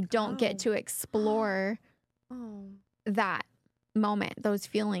 and you don't get to explore that moment, those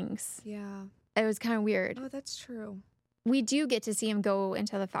feelings. Yeah, it was kind of weird. Oh, that's true. We do get to see him go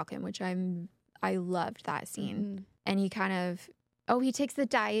into the Falcon, which I loved that scene, and he kind of he takes the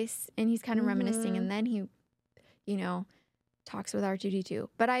dice and he's kind of reminiscing, and then he talks with R2-D2.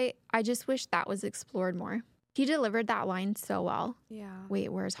 But I just wish that was explored more. He delivered that line so well. Yeah. Wait,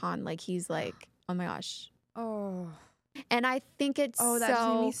 where's Han? Like, he's like, oh my gosh. Oh. And I think it's that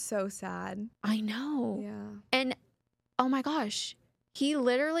made me so sad. I know. Yeah. And oh my gosh, he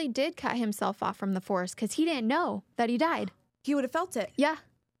literally did cut himself off from the Force because he didn't know that he died. He would have felt it. Yeah.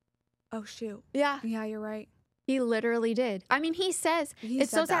 Oh, shoot. Yeah. Yeah, you're right. He literally did. I mean, he says,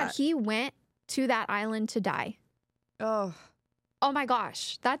 it's so sad. He went to that island to die. Oh. Oh my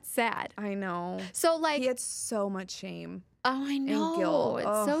gosh, that's sad. I know. So like, he had so much shame. Oh, I know. And guilt.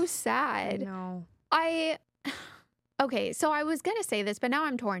 It's so sad. I know. Okay, so I was gonna say this, but now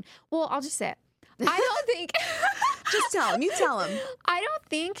I'm torn. Well, I'll just say it. I don't think. Just tell him. You tell him. I don't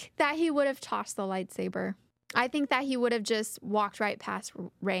think that he would have tossed the lightsaber. I think that he would have just walked right past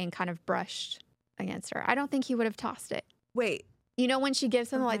Rey and kind of brushed against her. I don't think he would have tossed it. Wait. You know when she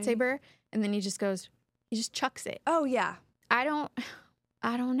gives him the lightsaber and then he just chucks it. Oh, yeah. I don't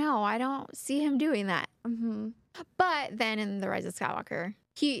know. I don't see him doing that. Mm-hmm. But then in The Rise of Skywalker,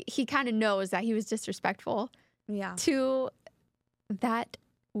 he kind of knows that he was disrespectful to that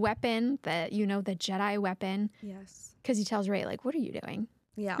weapon, the Jedi weapon. Yes. Because he tells Rey, like, what are you doing?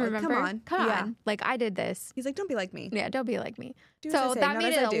 Yeah. Remember? Like, come on. Like, I did this. He's like, don't be like me. Yeah, don't be like me. So that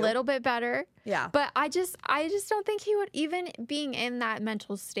made it a little bit better. Yeah. But I just don't think he would, even being in that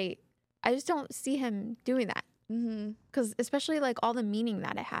mental state, I just don't see him doing that. Because especially like all the meaning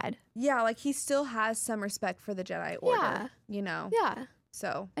that it had. Yeah, like he still has some respect for the Jedi Order, Yeah.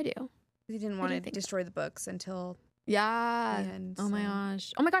 So I do. He didn't want to destroy the books until the end. Oh my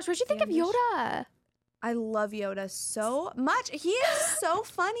gosh. What'd you think of Yoda? I love Yoda so much. He is so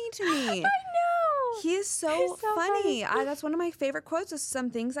funny to me. I know. He is so funny. That's one of my favorite quotes is some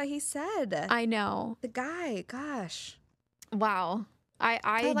things that he said. I know. The guy, gosh. Wow.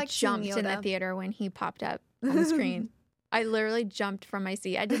 I jumped in the theater when he popped up on the screen. I literally jumped from my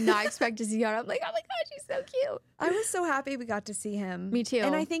seat. I did not expect to see Yoda. I'm like, oh my gosh, he's so cute. I was so happy we got to see him. Me too.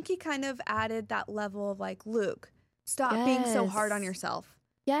 And I think he kind of added that level of like, Luke, stop being so hard on yourself.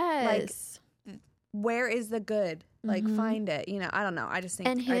 Yes. Like, where is the good? Like, find it. I don't know. I just think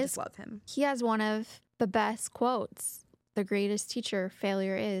I just love him. He has one of the best quotes. The greatest teacher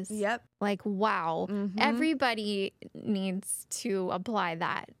failure is. Yep. Like, wow. Everybody needs to apply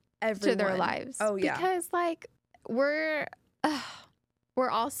that to their lives. Oh, yeah. Because, like, we're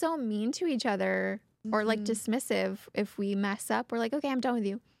all so mean to each other or, like, dismissive if we mess up. We're like, okay, I'm done with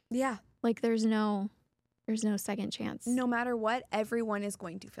you. Yeah. Like, there's no second chance. No matter what, everyone is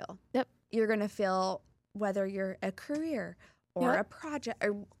going to fail. Yep. You're going to fail whether you're a career or a project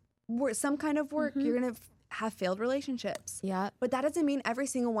or some kind of work. You're going to have failed relationships. Yeah. But that doesn't mean every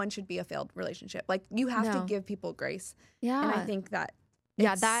single one should be a failed relationship. Like, you have to give people grace. Yeah. And I think that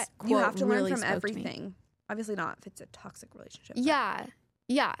that quote you have to really learn from spoke everything. Obviously not if it's a toxic relationship. Yeah.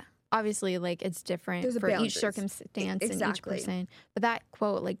 Yeah. Obviously, like, it's different for each circumstance and each person. But that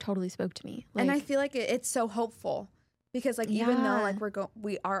quote, like, totally spoke to me. Like, and I feel like it's so hopeful because, like, even though, like,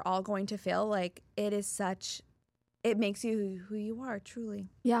 we are all going to fail, like, it makes you who you are, truly.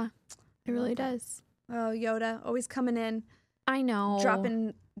 Yeah. It really does. Oh, Yoda, always coming in. I know.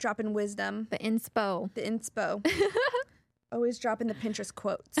 Dropping wisdom. The inspo. Always dropping the Pinterest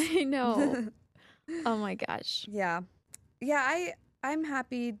quotes. I know. Oh my gosh. Yeah. Yeah, I'm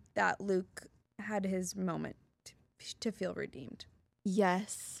happy that Luke had his moment to feel redeemed.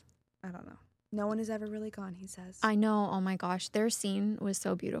 Yes. I don't know. No one is ever really gone, he says. I know. Oh my gosh. Their scene was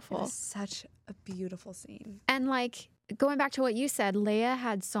so beautiful. It was such a beautiful scene. And like, going back to what you said, Leia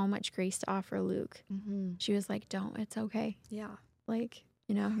had so much grace to offer Luke. She was like, it's okay. Yeah. Like,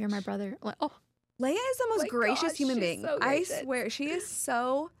 you're my brother. Like, oh. Leia is the most gracious human being. So I swear, she is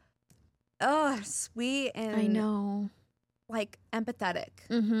so sweet and I know. Like empathetic.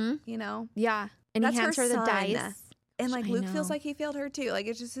 Yeah. And that's he hands her the dice. And like Luke feels like he failed her too. Like,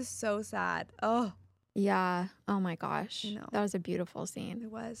 it's just so sad. Oh. Yeah. Oh my gosh. That was a beautiful scene.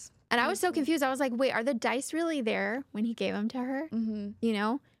 It was. And I was so confused. I was like, wait, are the dice really there when he gave them to her?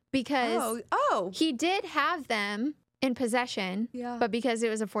 Because he did have them in possession, but because it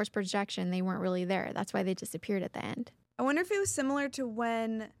was a forced projection, they weren't really there. That's why they disappeared at the end. I wonder if it was similar to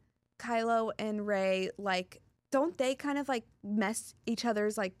when Kylo and Rey, like, don't they kind of like mess each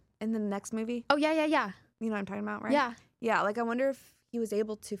other's like in the next movie? Oh, yeah. You know what I'm talking about, right? Yeah. Yeah, like I wonder if he was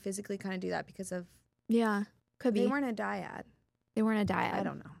able to physically kind of do that because of... Yeah, could be. They weren't a dyad. I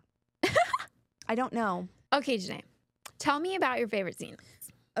don't know. I don't know. Okay, Janae, tell me about your favorite scene.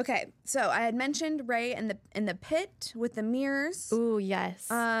 Okay, so I had mentioned Rey in the pit with the mirrors. Ooh, yes.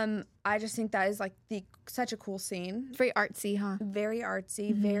 I just think that is like such a cool scene. Very artsy, huh? Very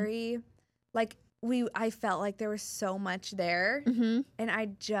artsy. Very like I felt like there was so much there, and I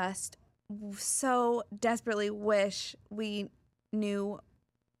just so desperately wish we knew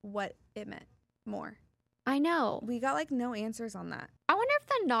what it meant more. I know. We got like no answers on that. I wonder if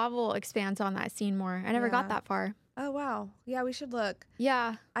the novel expands on that scene more. I never got that far. Oh, wow. Yeah, we should look.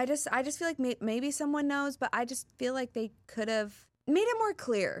 Yeah. I just feel like maybe someone knows, but I just feel like they could have made it more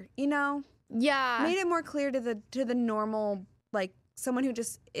clear, Yeah. Made it more clear to the normal, like, someone who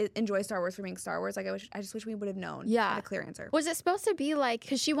just enjoys Star Wars for being Star Wars. Like, I just wish we would have known. Yeah. A clear answer. Was it supposed to be like,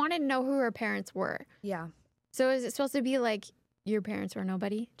 because she wanted to know who her parents were. Yeah. So is it supposed to be like, your parents were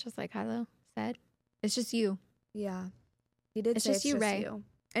nobody, just like Kylo said? It's just you. Yeah. He did say it's just Rey. you.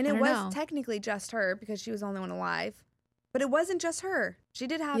 And it was technically just her because she was the only one alive. But it wasn't just her. She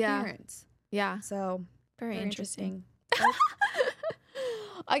did have parents. Yeah. So, very interesting.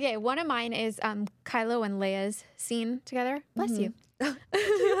 Okay, one of mine is Kylo and Leia's scene together. Bless you.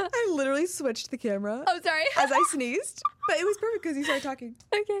 I literally switched the camera. Oh, sorry. As I sneezed. But it was perfect because you started talking.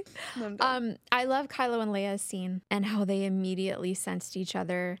 Okay. No, I'm done. I love Kylo and Leia's scene and how they immediately sensed each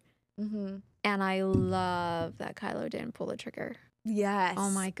other. Mm-hmm. And I love that Kylo didn't pull the trigger. Yes.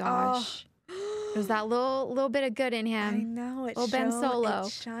 Oh my gosh. There's that little bit of good in him. I know. It little Ben Solo.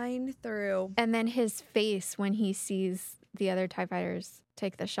 It shined through. And then his face when he sees the other TIE fighters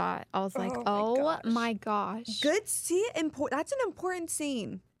take the shot. I was like, oh my gosh. Good. See, that's an important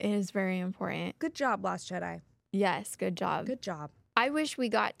scene. It is very important. Good job, Last Jedi. Yes, good job. Good job. I wish we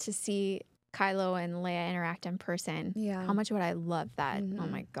got to see Kylo and Leia interact in person. Yeah. How much would I love that? Oh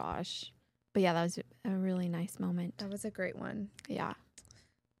my gosh. But yeah, that was a really nice moment. That was a great one. Yeah.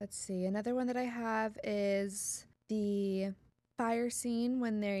 Let's see. Another one that I have is the fire scene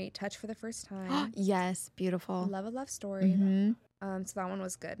when they touch for the first time. Yes, beautiful. Love a love story. Mm-hmm. So that one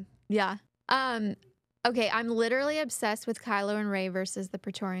was good. Yeah. Okay, I'm literally obsessed with Kylo and Rey versus the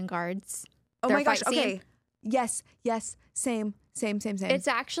Praetorian Guards. Oh my gosh. Okay. Yes. Same. It's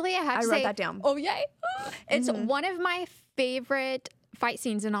actually, I wrote that down. Oh, yay. It's one of my favorite fight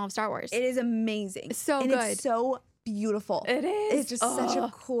scenes in all of Star Wars. It is amazing. So and good. It's so beautiful. It is. It's just such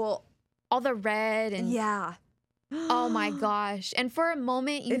a cool. All the red and. Yeah. Oh my gosh. And for a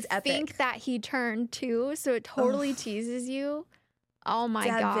moment, you think that he turned too. So it totally teases you. Oh my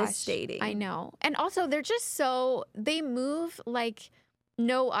gosh. Devastating. I know. And also, they're just they move like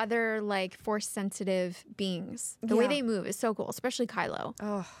no other like force sensitive beings. The way they move is so cool, especially Kylo.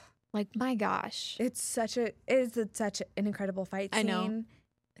 Oh, like my gosh. It is such an incredible fight scene. I know.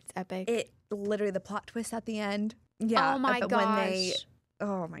 It's epic. It literally the plot twist at the end. Yeah. Oh my gosh.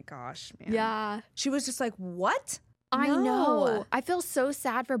 Oh my gosh, man. Yeah. She was just like, what? I know. I feel so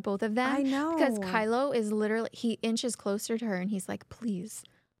sad for both of them. I know. Because Kylo is literally, he inches closer to her and he's like, please.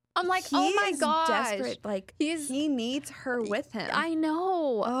 I'm like, oh my gosh. Desperate. Like, he needs her with him. I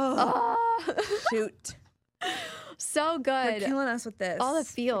know. Oh. Shoot. So good. You're killing us with this. All the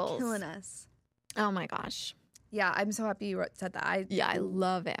feels. You're killing us. Oh my gosh. Yeah, I'm so happy you said that. I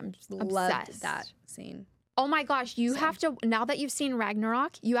love it. I'm just loved obsessed. That scene. Oh my gosh. You have to, now that you've seen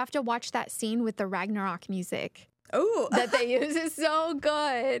Ragnarok, you have to watch that scene with the Ragnarok music. Oh, that they use is so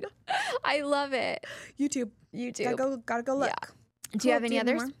good. I love it. YouTube. Gotta go look. Yeah. Do you have any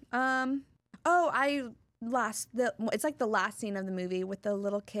others? It's like the last scene of the movie with the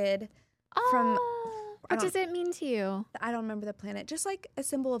little kid what does it mean to you? I don't remember the planet. Just like a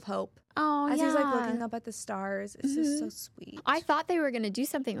symbol of hope. Oh, As he's like looking up at the stars. It's just so sweet. I thought they were going to do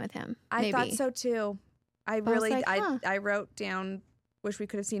something with him. I thought so too. I wrote down, wish we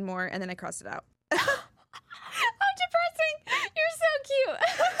could have seen more, and then I crossed it out. How depressing! You're so cute.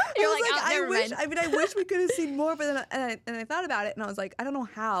 You're like, I wish we could have seen more, but then I thought about it, and I was like, I don't know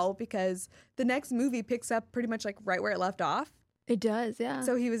how, because the next movie picks up pretty much like right where it left off. It does, yeah.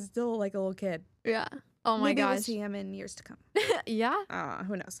 So he was still like a little kid. Yeah. Oh my gosh. Maybe we'll see him in years to come. Yeah.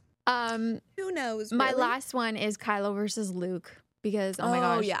 Who knows? Who knows? My last one is Kylo versus Luke because oh my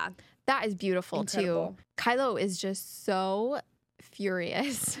gosh, yeah, that is beautiful too. Kylo is just so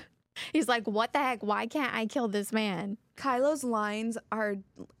furious. He's like, what the heck? Why can't I kill this man? Kylo's lines are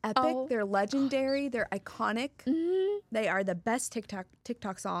epic. They're legendary. They're iconic. Mm-hmm. They are the best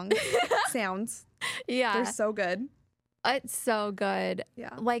TikTok song sounds. Yeah. They're so good. It's so good.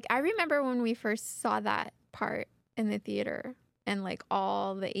 Yeah. Like, I remember when we first saw that part in the theater and like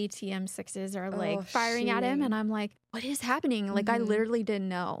all the ATM-6s are like firing at him. And I'm like, what is happening? Like, I literally didn't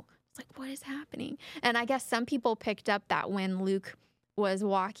know. It's like, what is happening? And I guess some people picked up that when Luke was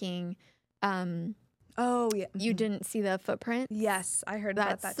walking, you didn't see the footprint. Yes, I heard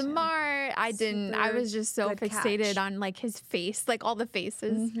about that. That's smart. I didn't. I was just so fixated on like his face, like all the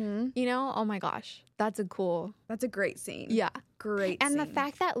faces. You know? Oh my gosh, that's a great scene. Yeah, great. And the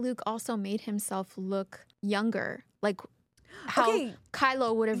fact that Luke also made himself look younger, like how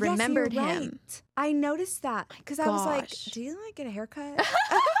Kylo would have remembered him. Right. I noticed that because I was like, "Do you like get a haircut?"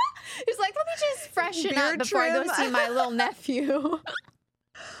 He's like, "Let me just freshen up before I go see my little nephew."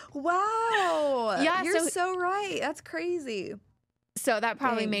 Wow. Yeah, you're so right. That's crazy. So that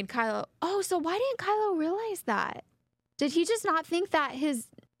probably made Kylo. Oh, so why didn't Kylo realize that? Did he just not think that his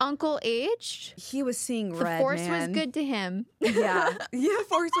uncle aged? He was seeing red, The Force was good to him. Yeah,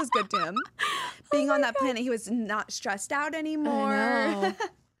 Force was good to him. Being on that planet, he was not stressed out anymore. I know.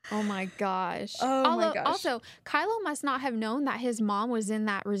 Oh my gosh. My gosh. Also, Kylo must not have known that his mom was in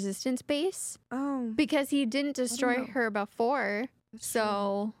that resistance base. Oh. Because he didn't destroy her before.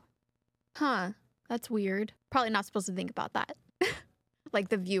 So, that's weird. Probably not supposed to think about that. Like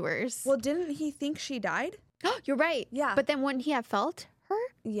the viewers. Well, didn't he think she died? You're right. Yeah. But then wouldn't he have felt her?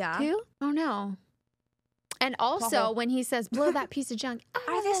 Yeah. Too? Oh no. And also when he says, blow that piece of junk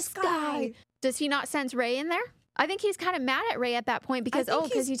out of the sky. Does he not sense Rey in there? I think he's kind of mad at Rey at that point because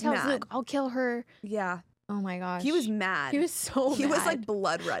he tells mad. Luke, I'll kill her. Yeah. Oh my gosh. He was mad. He was so mad. He was like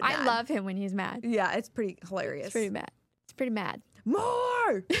blood red mad. I love him when he's mad. Yeah, it's pretty hilarious. It's pretty mad. It's pretty mad.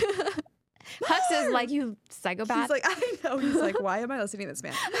 More! Hux is like, you psychopath. He's like, I know. He's like, why am I listening to this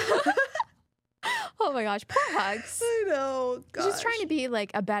man? Oh my gosh, poor Hux. I know. He's just trying to be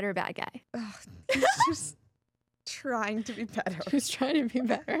like a better bad guy. Ugh, he's just trying to be better. He's trying to be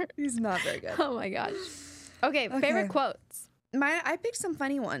better. He's not very good. Oh my gosh. Okay, favorite quotes. I picked some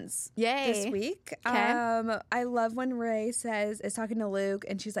funny ones. Yay. This week. Okay. I love when Rey is talking to Luke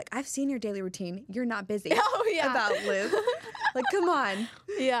and she's like, I've seen your daily routine. You're not busy. Oh yeah. About Luke. Like, come on.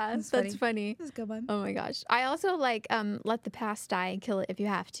 Yeah, that's funny. That's a good one. Oh my gosh. I also like let the past die, kill it if you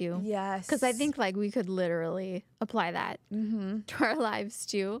have to. Yes. Because I think like we could literally apply that to our lives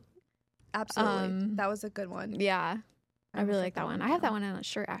too. Absolutely. That was a good one. Yeah. I really like that one. I have that one on a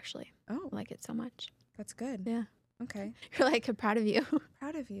shirt actually. Oh. I like it so much. That's good. Yeah. Okay. You're like, I'm proud of you.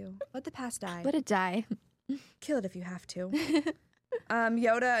 Proud of you. Let the past die. Let it die. Kill it if you have to.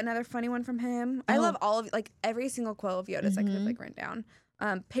 Yoda, another funny one from him. I love all of like every single quote of Yoda's I could have like written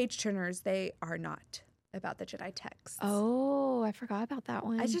down. Page turners, they are not about the Jedi texts. Oh, I forgot about that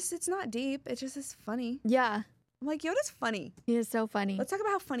one. It's not deep. It just is funny. Yeah. I'm like, Yoda's funny. He is so funny. Let's talk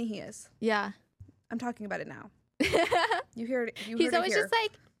about how funny he is. Yeah. I'm talking about it now. You hear it. He's always just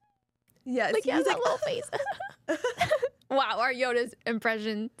like, yes. Like he has that little face. Wow, our Yoda's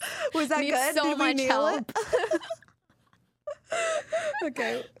impression was that needs good? so Did much help.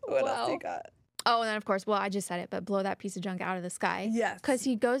 Okay, what else you got? Oh, and then of course, well, I just said it, but blow that piece of junk out of the sky. Yes, because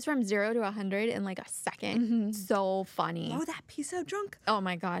he goes from 0 to 100 in like a second. So funny. Blow that piece of junk. Oh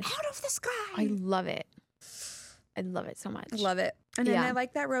my gosh, out of the sky. I love it. I love it so much. Love it. And then I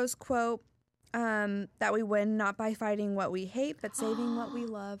like that Rose quote. That we win not by fighting what we hate, but saving what we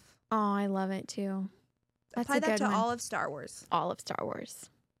love. Oh, I love it too. That's Apply a that good to one. all of Star Wars. All of Star Wars.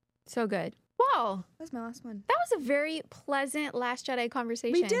 So good. Wow. That was my last one. That was a very pleasant Last Jedi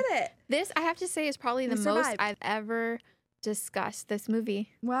conversation. We did it. This, I have to say, is probably the most I've ever discussed this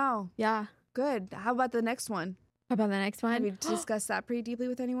movie. Wow. Yeah. Good. How about the next one? How about the next one? Have you discussed that pretty deeply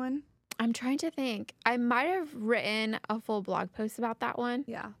with anyone? I'm trying to think. I might have written a full blog post about that one.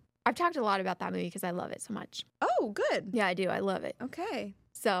 Yeah. I've talked a lot about that movie because I love it so much. Oh, good. Yeah, I do. I love it. Okay.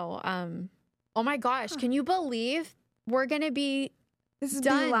 So, oh my gosh, can you believe we're going to be this is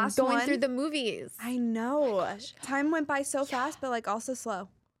done the last going one? through the movies? I know. Oh, time went by so fast, but like also slow.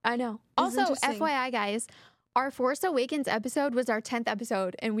 I know. Also, FYI, guys, our Force Awakens episode was our 10th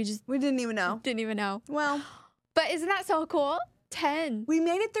episode, and we didn't even know. Didn't even know. Well, but isn't that so cool? 10. We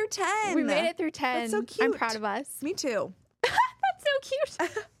made it through 10. We made it through 10. That's so cute. I'm proud of us. Me too. That's so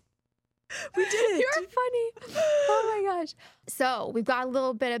cute. We did it. You're funny. Oh my gosh. So we've got a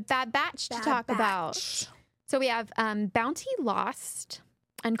little bit of Bad Batch to talk about. So we have Bounty Lost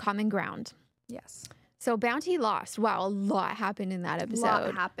and Common Ground. Yes. So Bounty Lost. Wow, a lot happened in that episode. A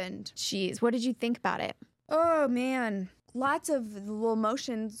lot happened. Jeez, what did you think about it? Oh man, lots of little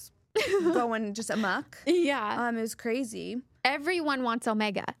emotions going just amok. Yeah. It was crazy. Everyone wants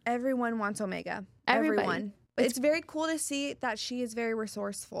Omega. Everyone wants Omega. Everybody. Everyone. But it's very cool to see that she is very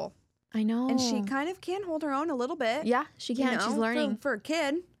resourceful. I know. And she kind of can hold her own a little bit. Yeah, she can. She's learning. For a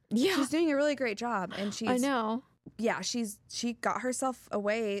kid. Yeah. She's doing a really great job. And I know. Yeah, she got herself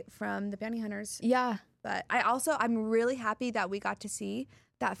away from the bounty hunters. Yeah. But I'm really happy that we got to see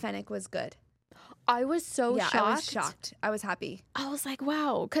that Fennec was good. I was so shocked. I was shocked. I was happy. I was like,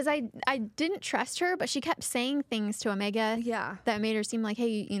 wow. Because I didn't trust her, but she kept saying things to Omega that made her seem like,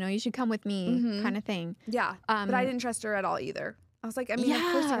 hey, you should come with me kind of thing. Yeah. But I didn't trust her at all either. I was like, I mean, of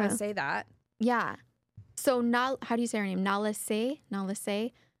course you're going to say that. Yeah. So, how do you say her name?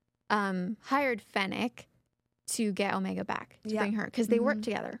 Nalase hired Fennec to get Omega back, to bring her. Because they worked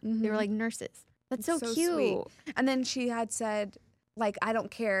together. They were like nurses. That's so cute. Sweet. And then she had said, like, I don't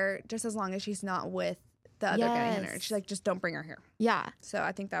care just as long as she's not with the other bounty hunter. She's like, just don't bring her here. Yeah. So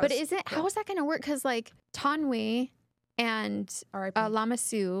I think that was But how is that going to work? Because, like, Tanwi and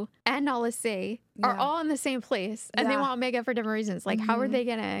Lamasu and Nalase are all in the same place. And they want Omega for different reasons. Like, how are they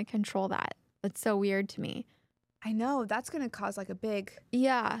going to control that? That's so weird to me. I know. That's going to cause, like, a big...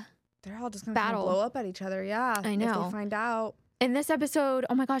 Yeah. They're all just going to blow up at each other. Yeah. I know. If they find out. In this episode,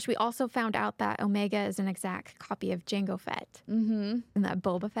 oh my gosh, we also found out that Omega is an exact copy of Jango Fett. And that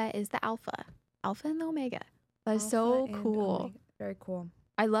Boba Fett is the Alpha. Alpha and the Omega. That is so cool. Very cool.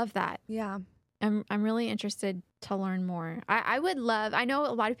 I love that. Yeah. I'm really interested to learn more. I would love, I know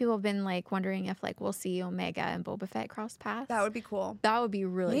a lot of people have been like wondering if like we'll see Omega and Boba Fett cross paths. That would be cool. That would be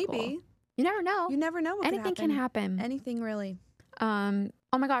really cool. Maybe. You never know. You never know what Anything can happen. Anything really.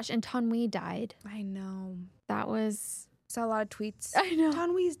 Oh my gosh, and Tanwi died. I know. That was... Saw a lot of tweets. I know.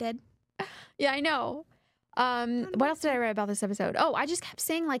 Tanwi's dead. Yeah, I know. What else did I write about this episode? Oh, I just kept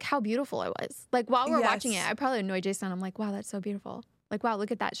saying like how beautiful it was. Like while we're watching it, I probably annoyed Jason. I'm like, wow, that's so beautiful. Like, wow,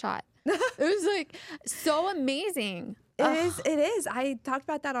 look at that shot. It was like so amazing. It is. I talked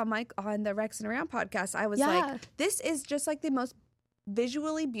about that on the Rex and Around podcast. I was like, this is just like the most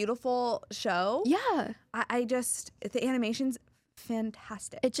visually beautiful show. Yeah. I just, the animation's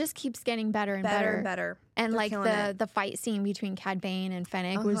fantastic. It just keeps getting better and better. And better. And They're like the fight scene between Cad Bane and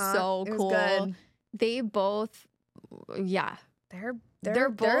Fennec was so cool. Good. They both, yeah. They're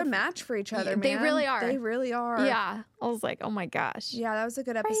both a match for each other, man. They really are. They really are. Yeah. I was like, oh my gosh. Yeah, that was a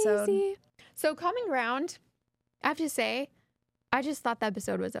good episode. Crazy. So coming around, I have to say, I just thought the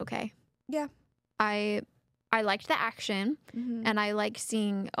episode was okay. Yeah. I liked the action, and I liked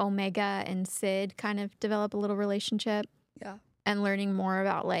seeing Omega and Sid kind of develop a little relationship. Yeah. And learning more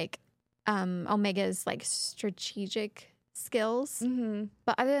about like Omega's like strategic skills.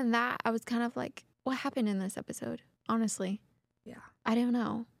 But other than that, I was kind of like, what happened in this episode? Honestly. Yeah. I don't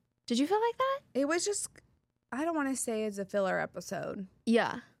know. Did you feel like that? It was just, I don't want to say it's a filler episode.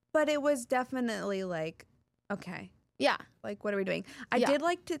 Yeah. But it was definitely like, okay. Yeah. Like, what are we doing? I did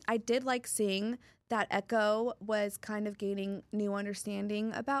like seeing that Echo was kind of gaining new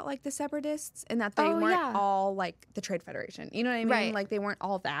understanding about like the Separatists and that they weren't all like the Trade Federation. You know what I mean? Right. Like they weren't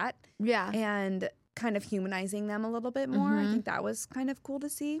all that. Yeah. And kind of humanizing them a little bit more. I think that was kind of cool to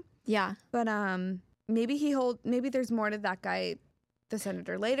see. Yeah. But maybe there's more to that guy, the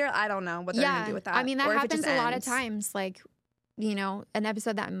senator, later. I don't know what they're going to do with that. I mean, that happens a lot of times. Like, you know, an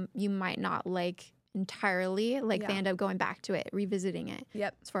episode that you might not like entirely, like they end up going back to it, revisiting it.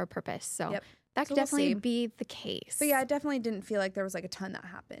 Yep. It's for a purpose. So that could we'll definitely be the case. But yeah, it definitely didn't feel like there was like a ton that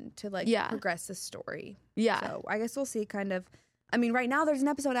happened to like progress the story. Yeah. So I guess we'll see kind of. I mean, right now there's an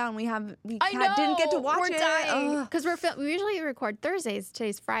episode out and we know, didn't get to watch it. Dying. Because we usually record Thursdays.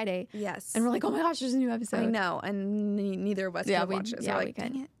 Today's Friday. Yes. And we're like, oh my gosh, there's a new episode. I know. And neither of us could watch it. So we could.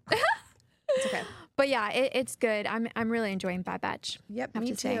 Dang it. It's okay. But yeah, it's good. I'm really enjoying Bad Batch. Yep,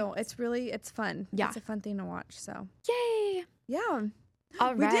 me too. It's fun. Yeah. It's a fun thing to watch. So. Yay. Yeah.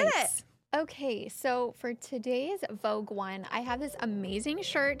 All right. We did it. Okay, so for today's Vogue one, I have this amazing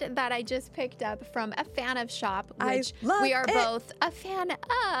shirt that I just picked up from a fan of shop, which we are both a fan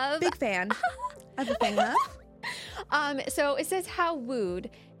of. Big fan. I'm a fan of. So it says How Wooed,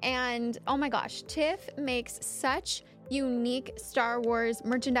 and oh my gosh, Tiff makes such unique Star Wars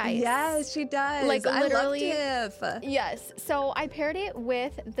merchandise. Yes, she does. Like literally. I love Tiff. Yes. So I paired it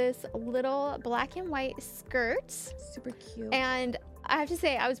with this little black and white skirt. Super cute. And I have to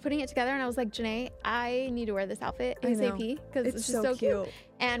say, I was putting it together and I was like, Janae, I need to wear this outfit ASAP because it's just so cute.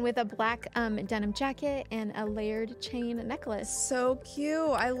 And with a black denim jacket and a layered chain necklace. So cute.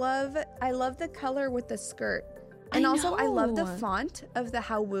 I love the color with the skirt. And also, I love the font of the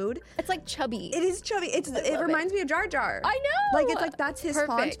How Wooed. It's like chubby. It is chubby. It reminds me of Jar Jar. I know. Like it's like that's his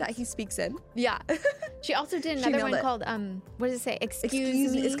font that he speaks in. Yeah. She also did another one called what does it say?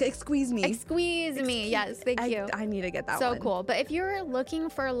 Excuse me. Excuse me. Excuse me. Yes. Thank you. I need to get that one. So cool. But if you're looking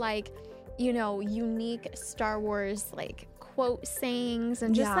for like, you know, unique Star Wars like quote sayings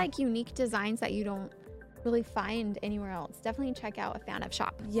and just like unique designs that you don't really find anywhere else, definitely check out a fan of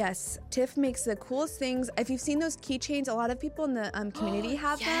shop. Yes, Tiff makes the coolest things. If you've seen those keychains, a lot of people in the community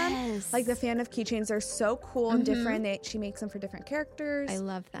have them. Like the fan of keychains are so cool and different. She makes them for different characters. I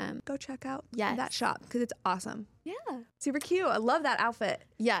love them. Go check out that shop because it's awesome. Yeah, super cute. I love that outfit.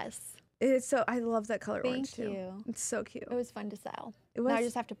 Yes, it's so. I love that color orange too. Thank you. It's so cute. It was fun to style. It was. Now I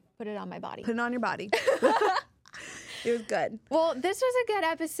just have to put it on my body. Put it on your body. It was good. Well, this was a good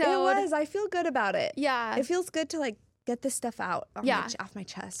episode. It was. I feel good about it. Yeah. It feels good to like get this stuff out off my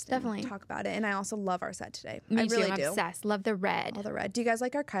chest. Definitely. And talk about it. And I also love our set today. Me I really too. I'm do. Obsessed. Love the red. All the red. Do you guys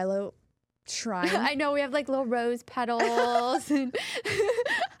like our Kylo shrine? I know. We have like little rose petals. And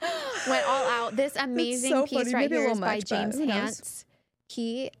went all out. This amazing piece right here is by James Hance.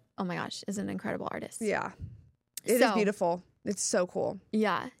 He, oh my gosh, is an incredible artist. Yeah. It is beautiful. It's so cool.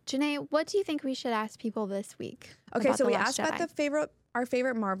 Yeah. Janae, what do you think we should ask people this week? Okay, so we asked about our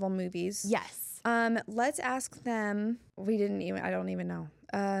favorite Marvel movies. Yes. Let's ask them. I don't even know.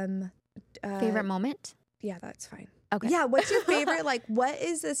 Favorite moment? Yeah, that's fine. Okay. Yeah, what's your favorite, like, what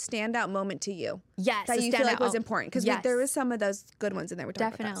is a standout moment to you? Yes. That you feel like was important? Because there was some of those good ones in there.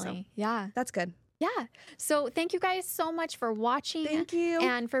 Definitely. Yeah. That's good. Yeah. So thank you guys so much for watching. Thank you.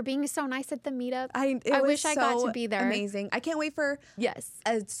 And for being so nice at the meetup. I wish I got to be there. Amazing. I can't wait for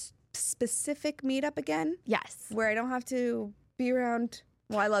a specific meetup again. Yes. Where I don't have to be around.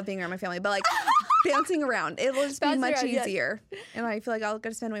 Well, I love being around my family, but like bouncing around. It will just be much around, easier. Yes. And I feel like I'll get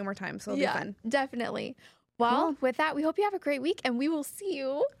to spend way more time, so it'll be fun. Definitely. Well, cool. With that, we hope you have a great week, and we will see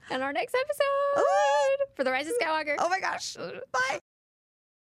you in our next episode for The Rise of Skywalker. Oh my gosh. Bye.